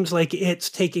that seems like it's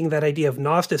taking that idea of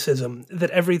Gnosticism, that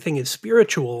everything is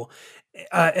spiritual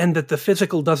and that the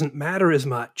physical doesn't matter as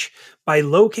much, by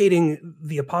locating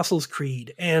the Apostles'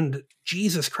 Creed and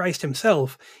Jesus Christ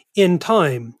himself in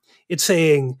time. It's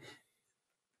saying,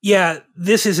 yeah,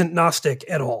 this isn't Gnostic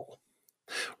at all.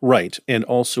 Right. And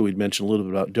also, we'd mentioned a little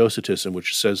bit about docetism,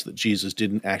 which says that Jesus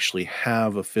didn't actually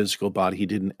have a physical body. He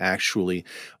didn't actually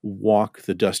walk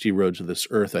the dusty roads of this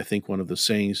earth. I think one of the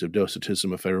sayings of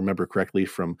docetism, if I remember correctly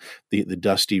from the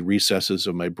dusty recesses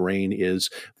of my brain, is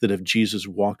that if Jesus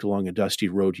walked along a dusty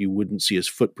road, you wouldn't see his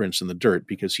footprints in the dirt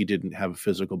because he didn't have a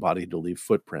physical body to leave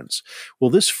footprints. Well,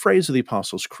 this phrase of the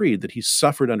Apostles' Creed, that he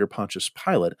suffered under Pontius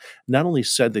Pilate, not only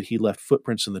said that he left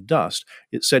footprints in the dust,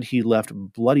 it said he left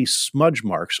bloody smudge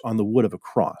marks on the wood of a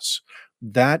cross.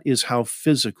 That is how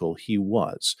physical he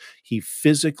was. He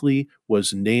physically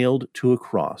was nailed to a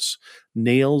cross.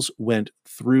 Nails went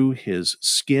through his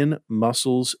skin,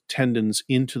 muscles, tendons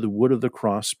into the wood of the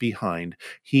cross behind.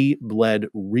 He bled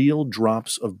real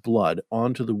drops of blood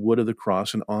onto the wood of the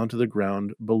cross and onto the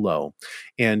ground below.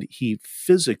 And he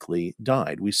physically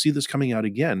died. We see this coming out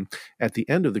again at the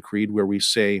end of the creed, where we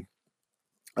say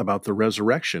about the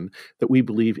resurrection, that we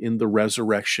believe in the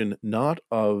resurrection not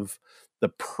of the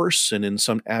person in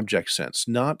some abject sense,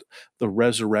 not the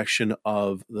resurrection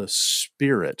of the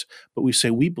spirit, but we say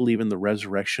we believe in the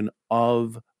resurrection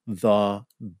of the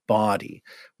body,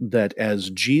 that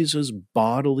as Jesus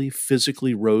bodily,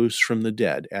 physically rose from the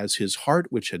dead, as his heart,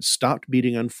 which had stopped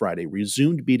beating on Friday,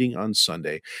 resumed beating on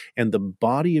Sunday, and the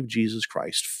body of Jesus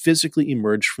Christ physically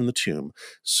emerged from the tomb,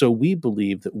 so we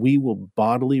believe that we will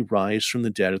bodily rise from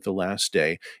the dead at the last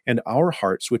day, and our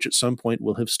hearts, which at some point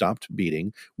will have stopped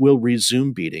beating, will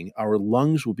resume beating, our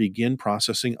lungs will begin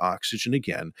processing oxygen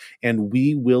again, and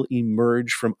we will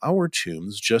emerge from our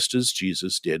tombs just as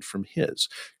Jesus did from his.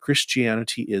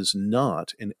 Christianity is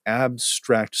not an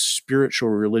abstract spiritual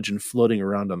religion floating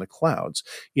around on the clouds.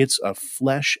 It's a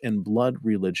flesh and blood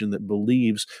religion that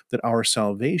believes that our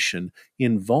salvation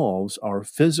involves our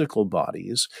physical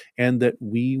bodies and that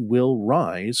we will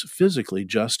rise physically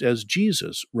just as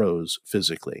Jesus rose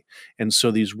physically. And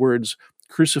so these words,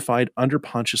 crucified under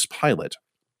Pontius Pilate,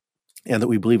 and that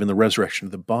we believe in the resurrection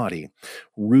of the body,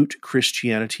 root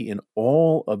Christianity in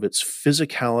all of its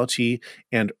physicality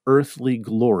and earthly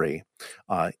glory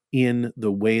in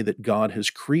the way that God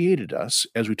has created us,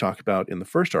 as we talk about in the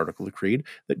first article of the Creed,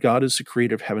 that God is the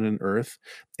creator of heaven and earth,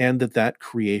 and that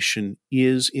creation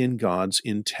is in God's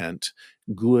intent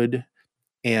good,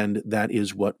 and that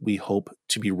is what we hope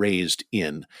to be raised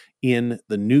in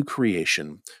the new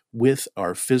creation, with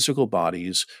our physical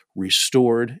bodies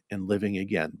restored and living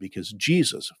again. Because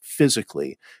Jesus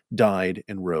physically died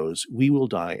and rose, we will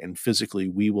die, and physically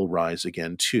we will rise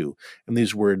again too. And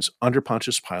these words, under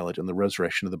Pontius Pilate and the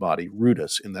resurrection of the body, root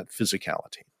us in that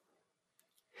physicality.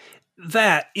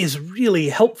 That is really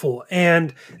helpful,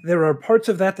 and there are parts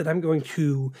of that I'm going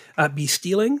to be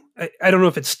stealing. I don't know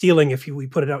if it's stealing if we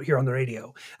put it out here on the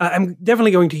radio. I'm definitely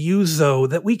going to use, though,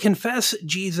 that we confess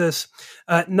Jesus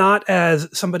not as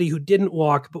somebody who didn't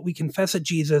walk, but we confess a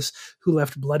Jesus who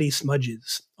left bloody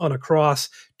smudges on a cross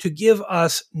to give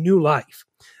us new life.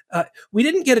 We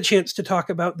didn't get a chance to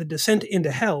talk about the descent into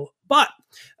hell, but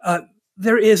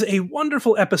there is a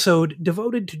wonderful episode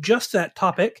devoted to just that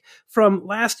topic from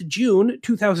last June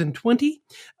 2020,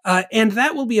 and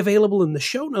that will be available in the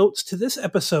show notes to this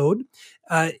episode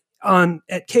at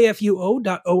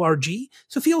kfuo.org.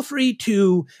 So feel free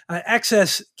to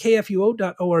access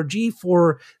kfuo.org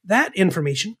for that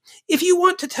information. If you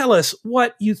want to tell us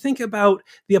what you think about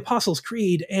the Apostles'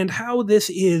 Creed and how this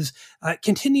is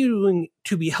continuing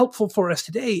to be helpful for us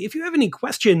today, if you have any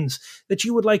questions that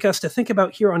you would like us to think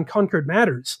about here on Concord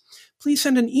Matters, please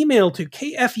send an email to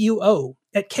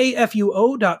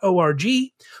kfuo@kfuo.org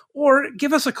or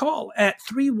give us a call at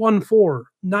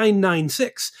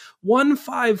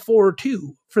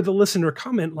 314-996-1542 for the listener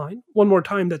comment line. One more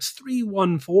time, that's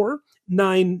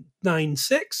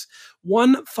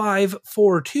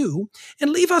 314-996-1542,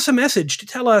 and leave us a message to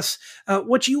tell us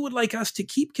what you would like us to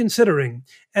keep considering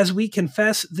as we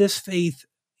confess this faith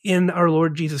in our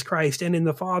Lord Jesus Christ and in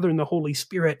the Father and the Holy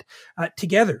Spirit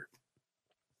together.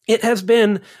 It has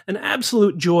been an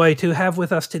absolute joy to have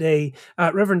with us today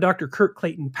Reverend Dr. Kirk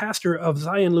Clayton, pastor of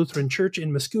Zion Lutheran Church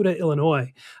in Mascoutah,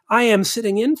 Illinois. I am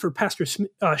sitting in for Pastor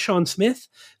Sean Smith,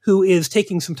 who is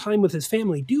taking some time with his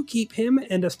family. Do keep him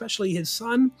and especially his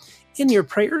son in your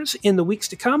prayers in the weeks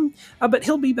to come, but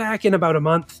he'll be back in about a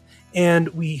month, and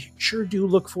we sure do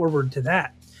look forward to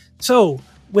that. So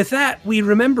with that, we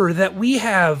remember that we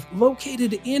have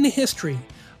located in history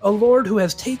a Lord who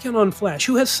has taken on flesh,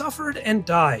 who has suffered and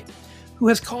died, who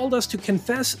has called us to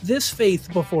confess this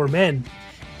faith before men.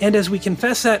 And as we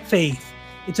confess that faith,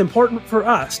 it's important for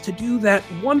us to do that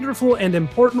wonderful and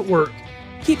important work.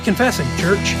 Keep confessing,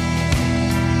 church.